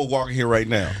Ho walk in here right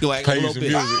now. Like play a little some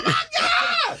bit. Music.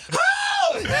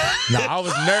 I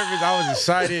was nervous. I was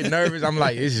excited, nervous. I'm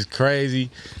like, this is crazy.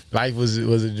 Life was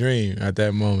a dream at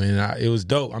that moment. And it was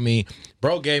dope. I mean,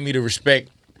 bro gave me the respect.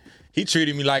 He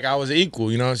treated me like I was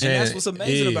equal, you know what I'm saying? And that's what's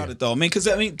amazing about it, though. I mean, because,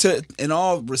 in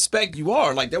all respect, you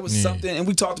are. Like, there was something, and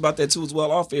we talked about that, too, as well,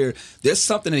 off air. There's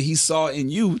something that he saw in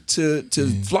you to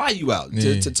fly you out,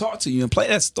 to talk to you and play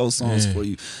those songs for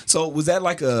you. So was that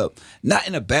like not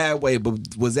in a bad way,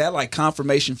 but was that like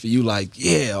confirmation for you, like,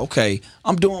 yeah, okay,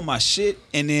 I'm doing my shit?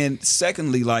 And then,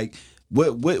 secondly, like,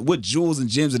 what jewels and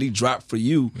gems did he drop for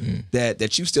you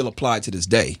that you still apply to this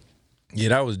day? Yeah,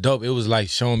 that was dope. It was like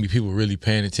showing me people really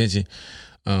paying attention.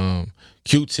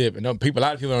 Q-Tip, and a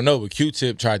lot of people don't know, but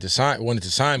Q-Tip wanted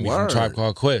to sign me from Tribe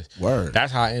Called Quest. Word.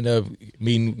 That's how I ended up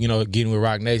meeting, getting with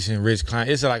Rock Nation, Rich Klein.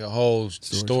 It's like a whole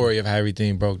story of how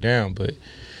everything broke down. But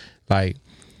like,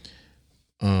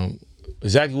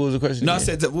 exactly what was the question? No, I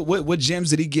said what gems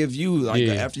did he give you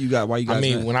after you got? Why you guys? I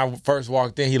mean, when I first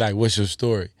walked in, he like, "What's your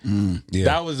story?"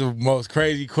 That was the most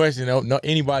crazy question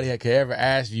anybody could ever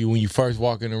ask you when you first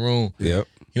walk in the room. Yep.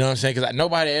 You know what I'm saying? Because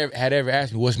nobody had ever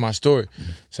asked me, "What's my story?"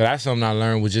 So that's something I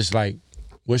learned was just like,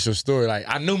 "What's your story?" Like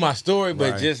I knew my story,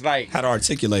 but just like how to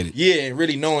articulate it. Yeah, and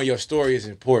really knowing your story is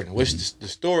important. The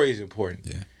story is important.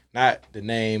 Yeah. Not the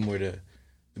name or the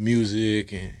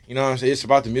music, and you know what I'm saying? It's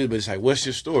about the music, but it's like, what's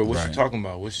your story? What you talking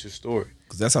about? What's your story?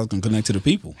 Because that's how it's going to connect to the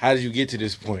people. How did you get to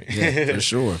this point? Yeah, for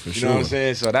sure. You know what I'm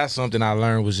saying? So that's something I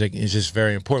learned it's just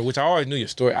very important, which I always knew your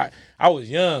story. I was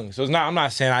young, so I'm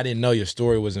not saying I didn't know your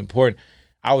story was important.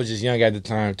 I was just young at the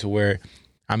time to where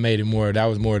I made it more, that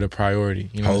was more the priority.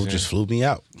 You know Ho just flew me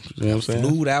out. You know what I'm saying?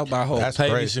 Flew out by Ho. That's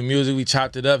played me some music, we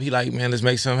chopped it up. He like, man, let's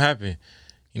make something happen.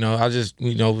 I just,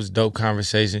 it was a dope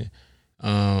conversation.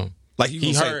 Like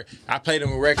he heard, I played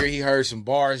him a record. He heard some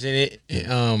bars in it.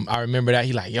 I remember that.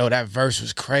 He like, yo, that verse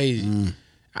was crazy.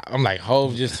 I'm like,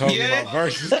 Hov just told me about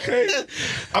verse was crazy.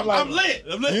 I'm lit.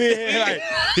 Yeah, like,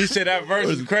 he said that verse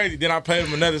was crazy. Then I played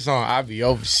him another song. I be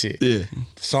over shit. Yeah.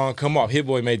 The song come off. Hit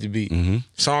Boy made the beat.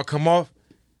 Song come off.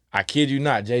 I kid you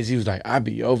not. Jay-Z was like, I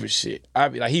be over shit. I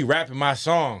be like, he rapping my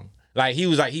song. Like he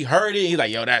was like, he heard it. He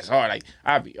like, yo, that's hard. Like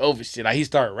I be over shit. Like he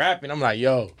started rapping. I'm like,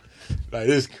 yo. Like,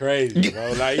 this crazy,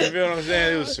 bro. Like, you feel what I'm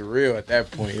saying? It was surreal at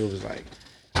that point. It was like,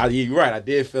 you're right. I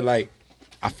did feel like,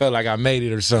 I made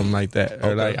it or something like that.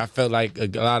 Or like, I felt like I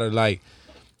got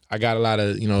a lot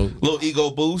of, little ego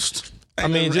boost. I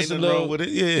mean, just a little, with it.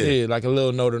 Yeah, like a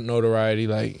little notoriety,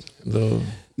 like little.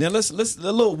 Now let's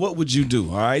what would you do?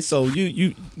 All right, so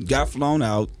you got flown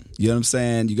out. You know what I'm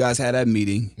saying? You guys had that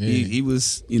meeting. Yeah. He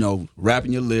was,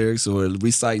 rapping your lyrics or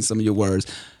reciting some of your words,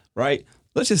 right?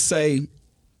 Let's just say,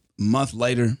 month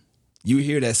later, you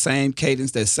hear that same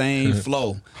cadence, that same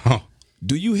flow.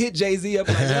 Do you hit Jay-Z up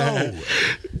like, yo?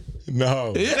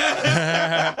 No.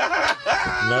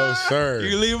 No, sir.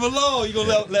 You leave him alone. You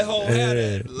gonna let Ho have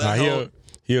it.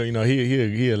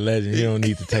 he a legend. He don't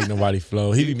need to take nobody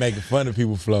flow. He be making fun of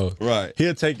people flow. Right.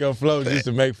 He'll take your flow just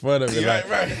to make fun of it. Right.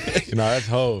 That's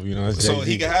Hov. That's So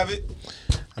Jay-Z. he can have it.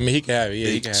 I mean, he can have it. Yeah,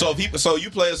 he can have it. So you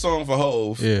play a song for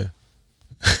Hov. Yeah.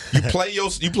 You play.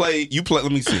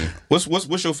 Let me see.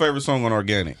 What's your favorite song on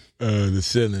Organic? The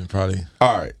Ceiling, probably.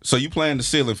 All right. So you playing The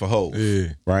Ceiling for Hov. Yeah.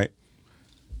 Right.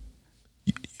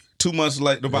 2 months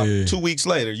later, about 2 weeks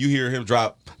later, you hear him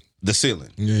drop The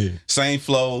Ceiling. Yeah. Same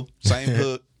flow, same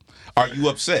hook. Are you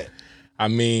upset? I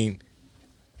mean,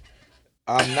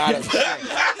 I'm not upset.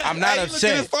 I'm not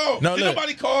upset. No, look,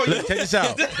 nobody call you. Look, check this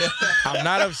out. I'm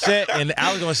not upset, and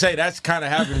I was gonna say that's kind of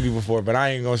happened to me before, but I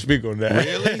ain't gonna speak on that.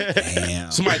 Really?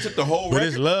 Damn. Somebody took the whole record. But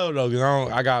it's love though,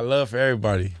 because I got love for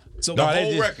everybody. So the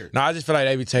whole record. No, I just feel like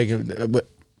they be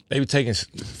taking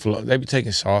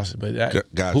sauce, but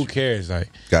who cares? Like,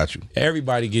 got you.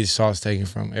 Everybody gets sauce taken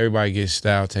from. Everybody gets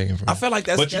style taken from. I feel like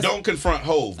But you don't confront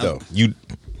Hov though. You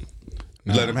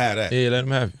let him have that. Yeah, let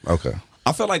him have it. Okay.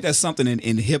 I feel like that's something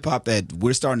in hip hop that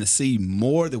we're starting to see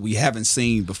more that we haven't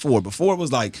seen before. Before it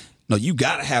was like, no, you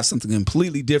got to have something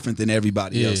completely different than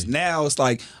everybody else. Now it's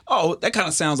like, oh, that kind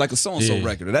of sounds like a so-and-so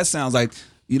record. Or that sounds like,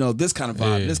 this kind of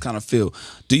vibe, this kind of feel.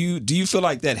 Do you feel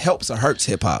like that helps or hurts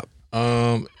hip hop?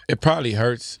 It probably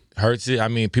hurts it. I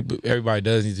mean, everybody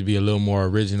does need to be a little more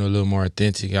original, a little more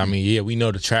authentic. I mean, we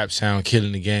know the trap sound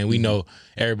killing the game. We know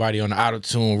everybody on the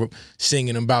auto-tune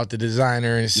singing about the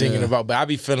designer and singing about, but I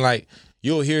be feeling like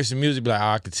you'll hear some music, be like,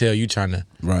 I could tell you trying to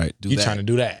trying to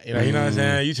do that. You know what I'm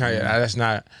saying? You trying. That's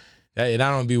not. That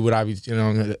don't be what I be.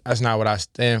 That's not what I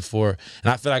stand for.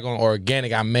 And I feel like on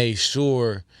Organic, I made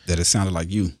sure that it sounded like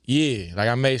you. Yeah, like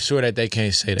I made sure that they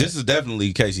can't say that. This is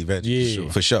definitely Casey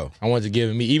Veggies, for sure. I wanted to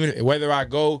give me, even whether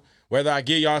I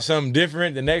give y'all something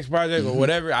different the next project or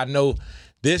whatever. I know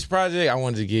this project, I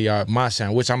wanted to give y'all my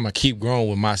sound, which I'm gonna keep growing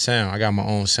with my sound. I got my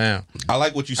own sound. I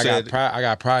like what you said. I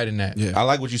got pride in that. Yeah. I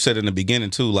like what you said in the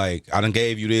beginning too. Like, I done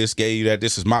gave you this, gave you that.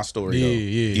 This is my story. Yeah, though.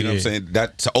 Yeah. You know what I'm saying?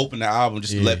 That to open the album,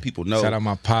 just to let people know. Shout out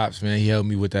my pops, man. He helped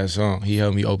me with that song. He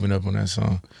helped me open up on that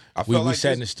song. We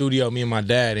sat in the studio, me and my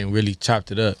dad, and really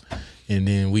chopped it up, and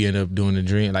then we ended up doing the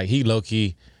dream. Like, he low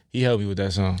key, he helped me with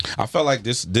that song. I felt like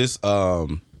this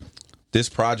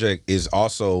project is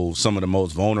also some of the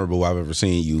most vulnerable I've ever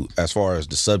seen you, as far as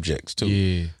the subjects too.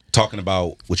 Yeah. Talking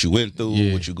about what you went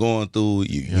through, what you're going through,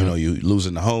 you know, you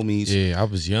losing the homies. Yeah, I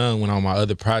was young when on my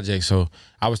other projects, so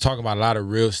I was talking about a lot of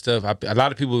real stuff. A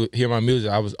lot of people hear my music,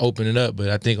 I was opening up, but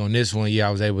I think on this one, I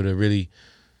was able to really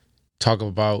talk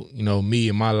about, me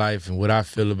and my life and what I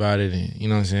feel about it, and you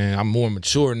know what I'm saying? I'm more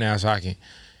mature now, so I can,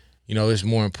 it's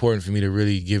more important for me to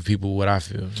really give people what I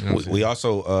feel. We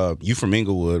also, you from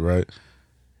Inglewood, right?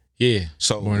 Yeah.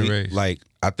 So born and raised. Like,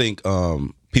 I think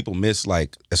people miss,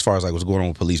 like, as far as like what's going on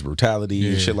with police brutality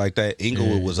and shit like that.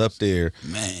 Inglewood was up there,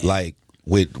 like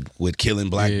with killing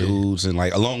black dudes and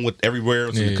like along with everywhere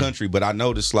else in the country. But I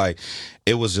noticed like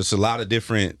it was just a lot of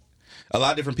different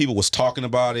people was talking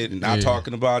about it and not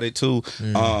talking about it too.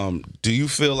 Do you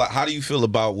feel like, how do you feel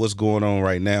about what's going on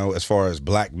right now as far as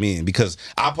black men? Because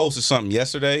I posted something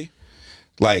yesterday,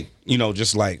 like,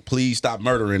 just like, please stop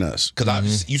murdering us.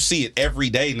 Because you see it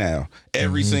every day now.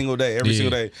 Every single day. Every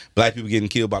single day. Black people getting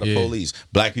killed by the police.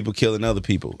 Black people killing other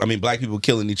people. I mean, black people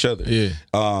killing each other. Yeah.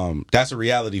 That's a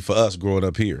reality for us growing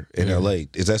up here in LA.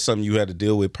 Is that something you had to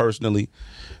deal with personally?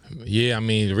 Yeah, I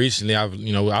mean, recently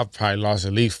I've probably lost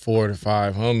at least 4 to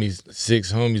 5 homies,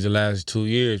 6 homies the last 2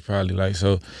 years probably. Like,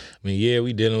 so, I mean,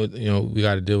 we dealing with, we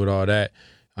got to deal with all that.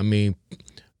 I mean,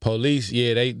 police,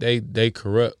 they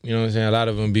corrupt. You know what I'm saying? A lot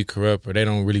of them be corrupt, or they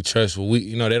don't really trust what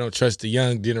they don't trust the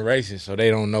young generation, so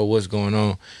they don't know what's going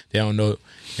on. They don't know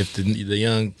if the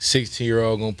young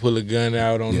 16-year-old gonna pull a gun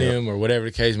out on them or whatever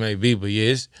the case may be. But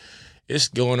yeah, it's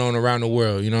going on around the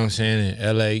world. You know what I'm saying?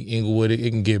 In LA, Inglewood, it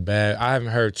can get bad. I haven't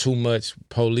heard too much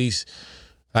police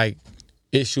like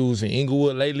issues in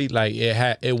Inglewood lately. Like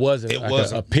it wasn't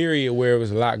a period where it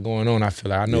was a lot going on. I feel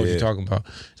like I know what you're talking about.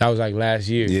 That was like last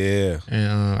year. Yeah,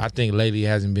 and I think lately it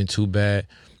hasn't been too bad.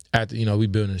 After we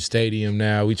building a stadium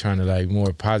now, we trying to like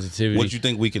more positivity. What do you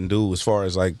think we can do as far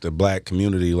as like the black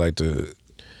community, like the?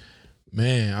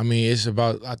 Man, I mean, it's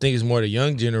about. I think it's more the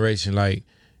young generation. Like,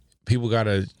 people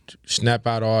gotta snap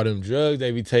out all them drugs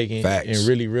they be taking and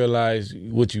really realize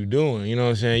what you doing. You know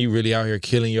what I'm saying? You really out here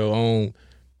killing your own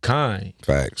kind.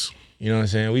 Facts. You know what I'm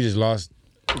saying? We just lost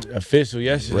Official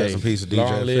yesterday. Rest in peace to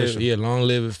DJ Official. Yeah, long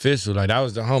live Official. Like, that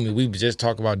was the homie. We just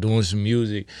talk about doing some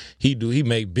music. He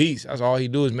make beats. That's all he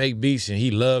do is make beats, and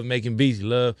he love making beats. He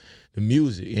love the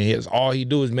music, and that's all he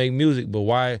do is make music. But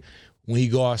why when he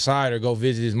go outside or go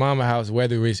visit his mama house,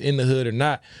 whether it's in the hood or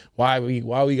not, why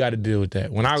we got to deal with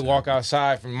that? When I walk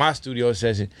outside from my studio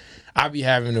session, I be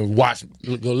having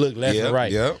to go look left and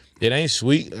right. Yep. It ain't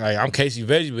sweet. Like, I'm Casey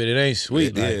Veggies, but it ain't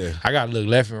sweet. Like, I got to look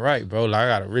left and right, bro. Like, I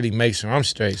got to really make sure I'm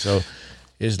straight. So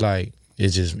it's like,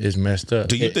 it's messed up.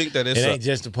 Do you think that it ain't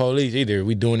just the police either?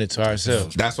 We doing it to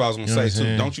ourselves. That's what I was going to say,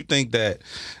 too. Don't you think that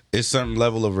it's some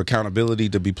level of accountability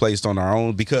to be placed on our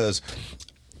own? Because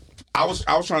I was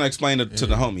trying to explain it to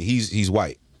the homie. He's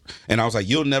white. And I was like,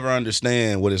 you'll never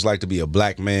understand what it's like to be a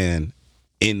black man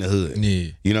in the hood. Yeah.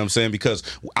 You know what I'm saying? Because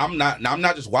I'm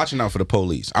not just watching out for the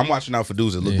police. I'm watching out for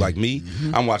dudes that look like me.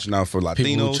 Mm-hmm. I'm watching out for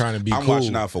Latinos. Trying to be I'm cool.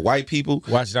 watching out for white people.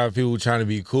 Watching out for people who trying to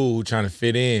be cool, who trying to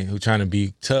fit in, who trying to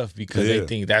be tough because they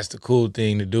think that's the cool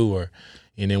thing to do.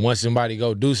 And then once somebody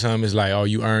go do something, it's like, oh,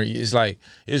 you earn. It's like,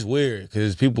 it's weird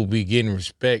because people be getting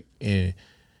respect, and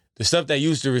the stuff they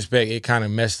used to respect, it kind of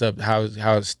messed up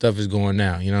how stuff is going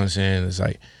now. You know what I'm saying? It's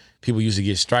like people used to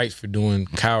get stripes for doing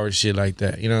coward shit like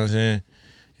that. You know what I'm saying?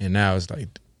 And now it's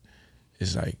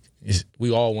like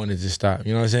we all wanted to stop.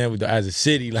 You know what I'm saying? As a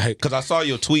city, like, because I saw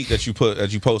your tweet that you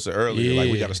posted earlier.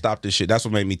 Like, we got to stop this shit. That's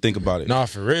what made me think about it. No,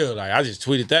 for real. Like, I just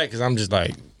tweeted that because I'm just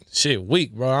like, shit,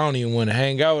 weak, bro. I don't even want to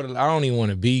hang out with. I don't even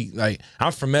want to be like.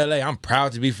 I'm from LA. I'm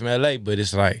proud to be from LA, but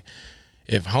it's like,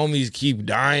 if homies keep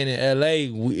dying in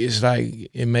LA, it's like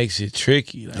it makes it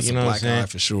tricky. Like, that's you know a what I'm saying? Eye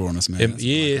for sure on us, man.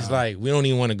 It's like we don't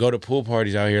even want to go to pool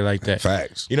parties out here like that.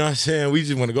 Facts. You know what I'm saying? We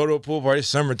just want to go to a pool party. It's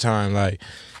summertime, like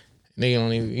nigga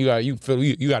don't even.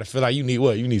 You got to feel like you need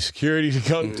what? You need security to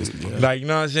go. Like, you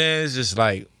know what I'm saying? It's just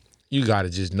like you got to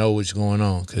just know what's going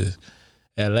on because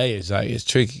LA is like, it's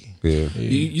tricky. Yeah.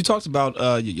 You talked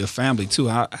about your family too.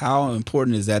 How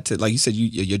important is that to, like you said,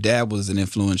 your dad was an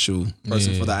influential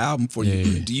person for the album for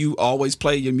you. Do you always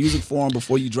play your music for him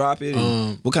before you drop it?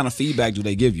 What kind of feedback do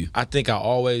they give you? I think I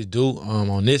always do.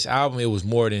 On this album, it was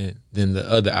more than the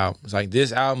other albums. Like,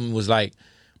 this album was like,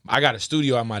 I got a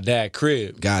studio at my dad's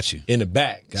crib. Got you. In the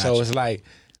back. Got so you. It's like,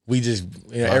 we just,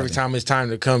 every time it's time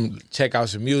to come check out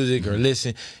some music or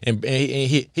listen, and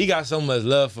he got so much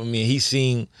love for me, and he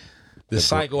seen the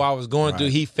cycle I was going through.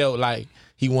 He felt like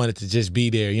he wanted to just be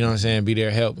there, you know what I'm saying, be there,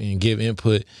 help, and give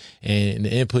input, and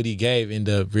the input he gave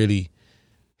ended up really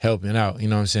helping out, you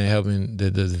know what I'm saying, helping the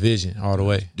vision all the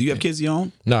way. Do you have kids of your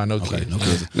own? No kids. No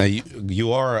kids. Now,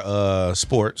 you are a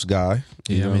sports guy.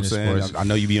 You know what I'm saying? Sports. I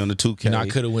know you be on the 2K. You know, I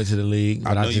could have went to the league,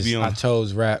 but I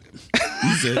chose rap.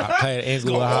 I played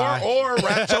Inglewood High. Or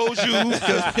rap chose you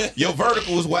because your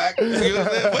vertical was whack. You know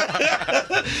what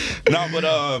I'm saying? No,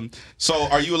 but so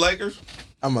are you a Lakers?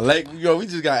 I'm a Laker. Yo, we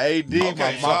just got AD.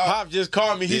 Okay, my pop just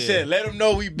called me. He said, "Let him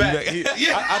know we back."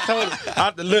 I told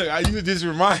him. You just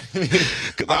reminded me.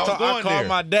 I called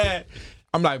my dad.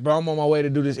 I'm like, bro, I'm on my way to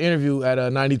do this interview at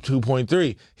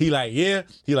 92.3. He like, yeah.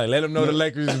 He like, let him know the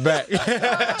Lakers is back.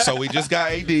 So we just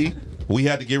got AD. We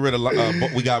had to get rid of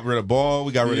we got rid of Ball,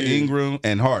 we got rid of Ingram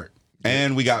and Hart.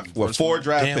 And we got 4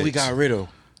 draft picks. We got rid of.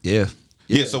 Yeah,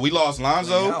 so we lost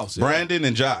Lonzo, Brandon,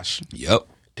 and Josh. Yep.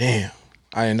 Damn.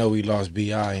 I didn't know we lost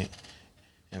B.I.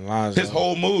 and Lonzo. His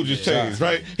whole mood just changed,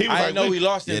 right? He was I didn't know we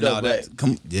lost it though, but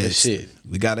shit.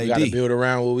 We got AD. We got to build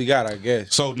around what we got, I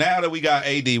guess. So now that we got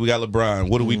AD, we got LeBron,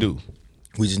 what do we do?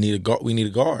 We just need a guard. We need a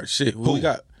guard. Shit. Who we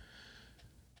got?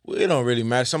 Well, it don't really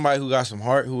matter. Somebody who got some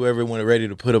heart, whoever wanted ready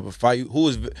to put up a fight.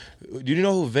 Do you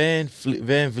know who Van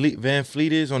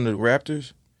Fleet is on the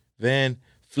Raptors? Van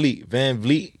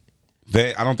Vliet.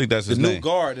 I don't think that's his name. The new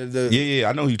guard. Yeah,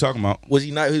 I know who you're talking about. Was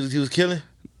he not? He was killing?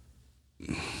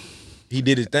 He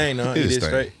did his thing, though. He did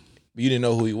straight. But you didn't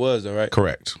know who he was, though, right?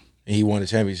 Correct. And he won the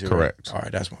championship. Correct. Right? All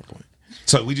right, that's my point.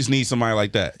 So we just need somebody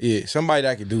like that. Yeah, somebody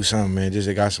that can do something, man. Just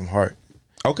that got some heart.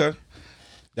 Okay.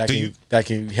 That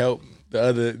can help the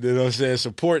other, you know what I'm saying,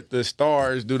 support the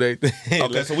stars, do their thing.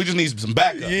 Okay, so we just need some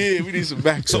backup. Yeah, we need some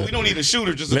backup. So we don't need a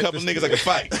shooter, just a couple niggas that can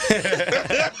fight.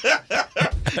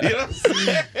 You know what I'm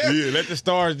saying? Yeah, let the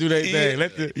stars do their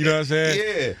thing. You know what I'm saying?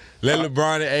 Yeah. Let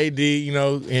LeBron and AD,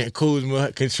 and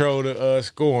Kuzma control the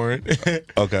scoring.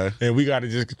 Okay. And we got to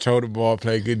just control the ball,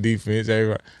 play good defense.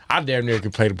 Everybody. I damn near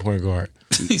can play the point guard.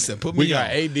 He said, put me We got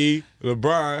AD,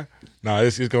 LeBron. Nah,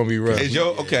 it's gonna be rough.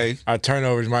 Okay. Our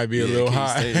turnovers might be a little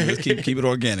high. Let's keep it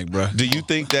organic, bro. Do you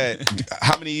think that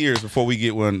how many years before we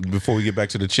get back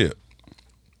to the chip?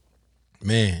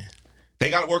 Man, they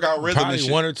got to work out rhythm. Probably and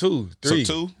shit. 1 or 2, 3.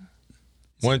 So 2?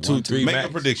 1, 2, 3. Make max.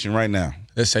 a prediction right now.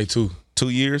 Let's say 2. 2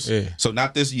 years? Yeah. So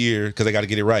not this year because they got to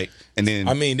get it right, and then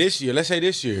I mean this year. Let's say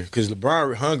this year because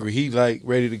LeBron hungry. He like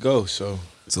ready to go. So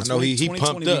I know he pumped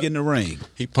up. We get in the ring.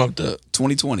 He pumped up.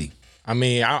 2020. I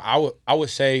mean I would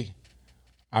say.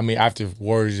 I mean, after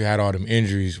Warriors had all them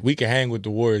injuries, we can hang with the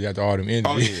Warriors after all them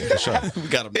injuries. Oh yeah, for sure. We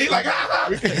got him. He like, got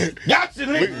you,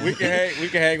 nigga. we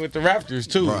can hang with the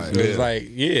Raptors too. Right. So it's like,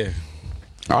 yeah.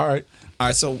 All right. All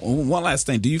right. So one last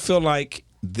thing. Do you feel like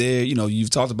you've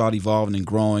talked about evolving and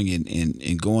growing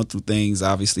and going through things,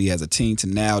 obviously, as a teen to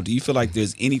now. Do you feel like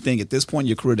there's anything at this point in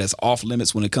your career that's off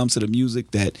limits when it comes to the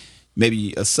music, that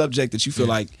maybe a subject that you feel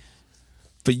like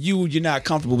for you're not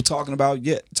comfortable talking about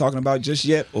just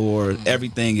yet, or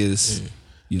everything is,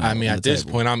 I mean, at this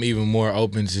point, I'm even more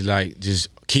open to like just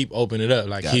keep opening it up,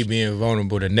 like keep being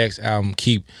vulnerable. The next album,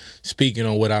 keep speaking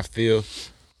on what I feel,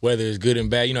 whether it's good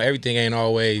and bad. You know, everything ain't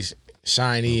always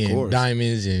shiny and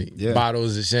diamonds and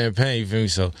bottles of champagne, you feel me?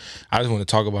 So I just want to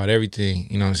talk about everything,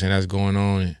 you know what I'm saying, that's going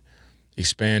on, and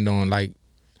expand on like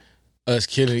us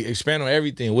killing, expand on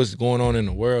everything, what's going on in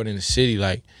the world, in the city.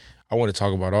 Like, I want to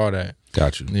talk about all that.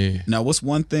 Got you. Yeah. Now, what's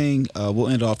one thing, we'll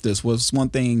end off this, what's one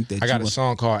thing that I got a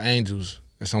song called Angels.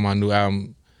 That's on my new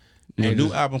album. The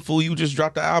new album, fool. You just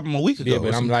dropped the album a week ago. Yeah,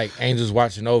 but I'm like, Angels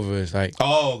watching over us. Like,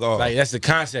 God. Like, that's the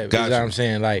concept. Gotcha. You know what I'm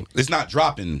saying? Like, it's not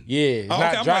dropping. Yeah, it's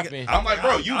not dropping. I'm like,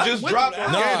 bro, you just dropped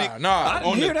Organic on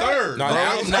the 3rd. No, the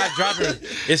album's not dropping.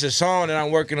 It's a song that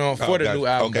I'm working on for the new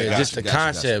album. Okay, just the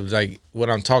concept, like, what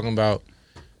I'm talking about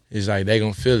is like, they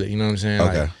gonna feel it. You know what I'm saying?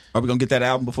 Okay. Like, are we gonna get that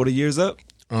album before the year's up?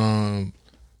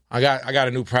 I got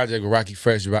a new project with Rocky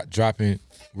Fresh dropping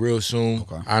real soon.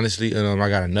 Okay. Honestly, I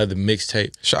got another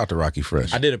mixtape. Shout out to Rocky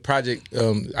Fresh. I did a project.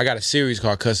 I got a series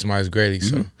called Customized Greatly,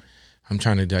 so I'm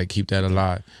trying to like keep that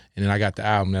alive. And then I got the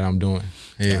album that I'm doing.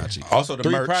 Yeah. Gotcha. Also the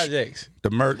 3 merch. projects. The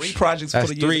merch. 3 projects That's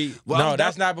for the year. 3. No,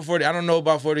 that's not before. I don't know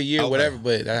about for the year, whatever.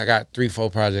 But I got 3-4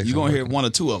 projects. You're gonna hear 1 or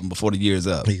 2 of them before the year's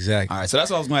up. Exactly. All right. So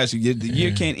that's what I was gonna ask you. The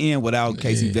year can't end without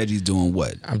Casey Veggies doing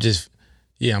what? I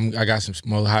got some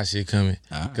more hot shit coming.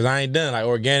 Cause I ain't done. Like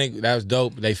Organic, that was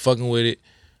dope. They fucking with it,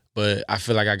 but I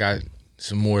feel like I got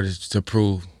some more to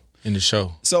prove in the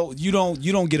show. So you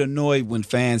don't get annoyed when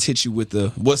fans hit you with the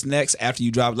what's next after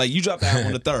you drop? Like you dropped the album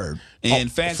on the 3rd,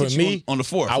 and fans hit you on the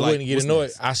 4th. I wouldn't get annoyed.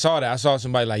 Next? I saw that. I saw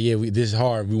somebody like, this is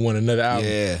hard. We want another album.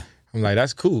 Yeah. I'm like,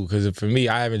 that's cool, because for me,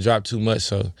 I haven't dropped too much,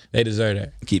 so they deserve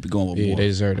that. Keep it going with more. Yeah, they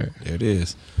deserve that. There it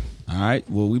is. All right.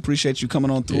 Well, we appreciate you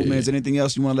coming on through, man. Is there anything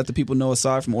else you want to let the people know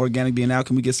aside from Organic being out?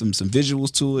 Can we get some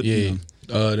visuals to it? Yeah.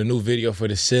 The new video for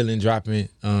The Ceiling dropping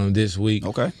this week.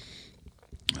 Okay.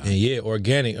 And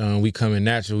Organic, we coming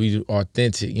natural, we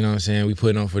authentic, you know what I'm saying? We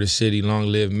putting on for the city. Long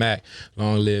live Mac,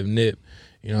 long live Nip,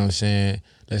 you know what I'm saying?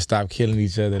 Let's stop killing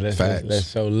each other. Let's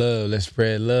show love. Let's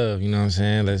spread love. You know what I'm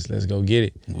saying? Let's go get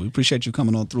it. Well, we appreciate you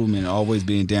coming on through, man. Always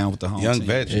being down with the home Young team.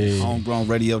 Veggies. Homegrown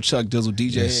Radio, Chuck Dizzle,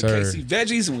 DJ, Yes, Casey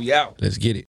Veggies, and we out. Let's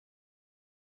get it.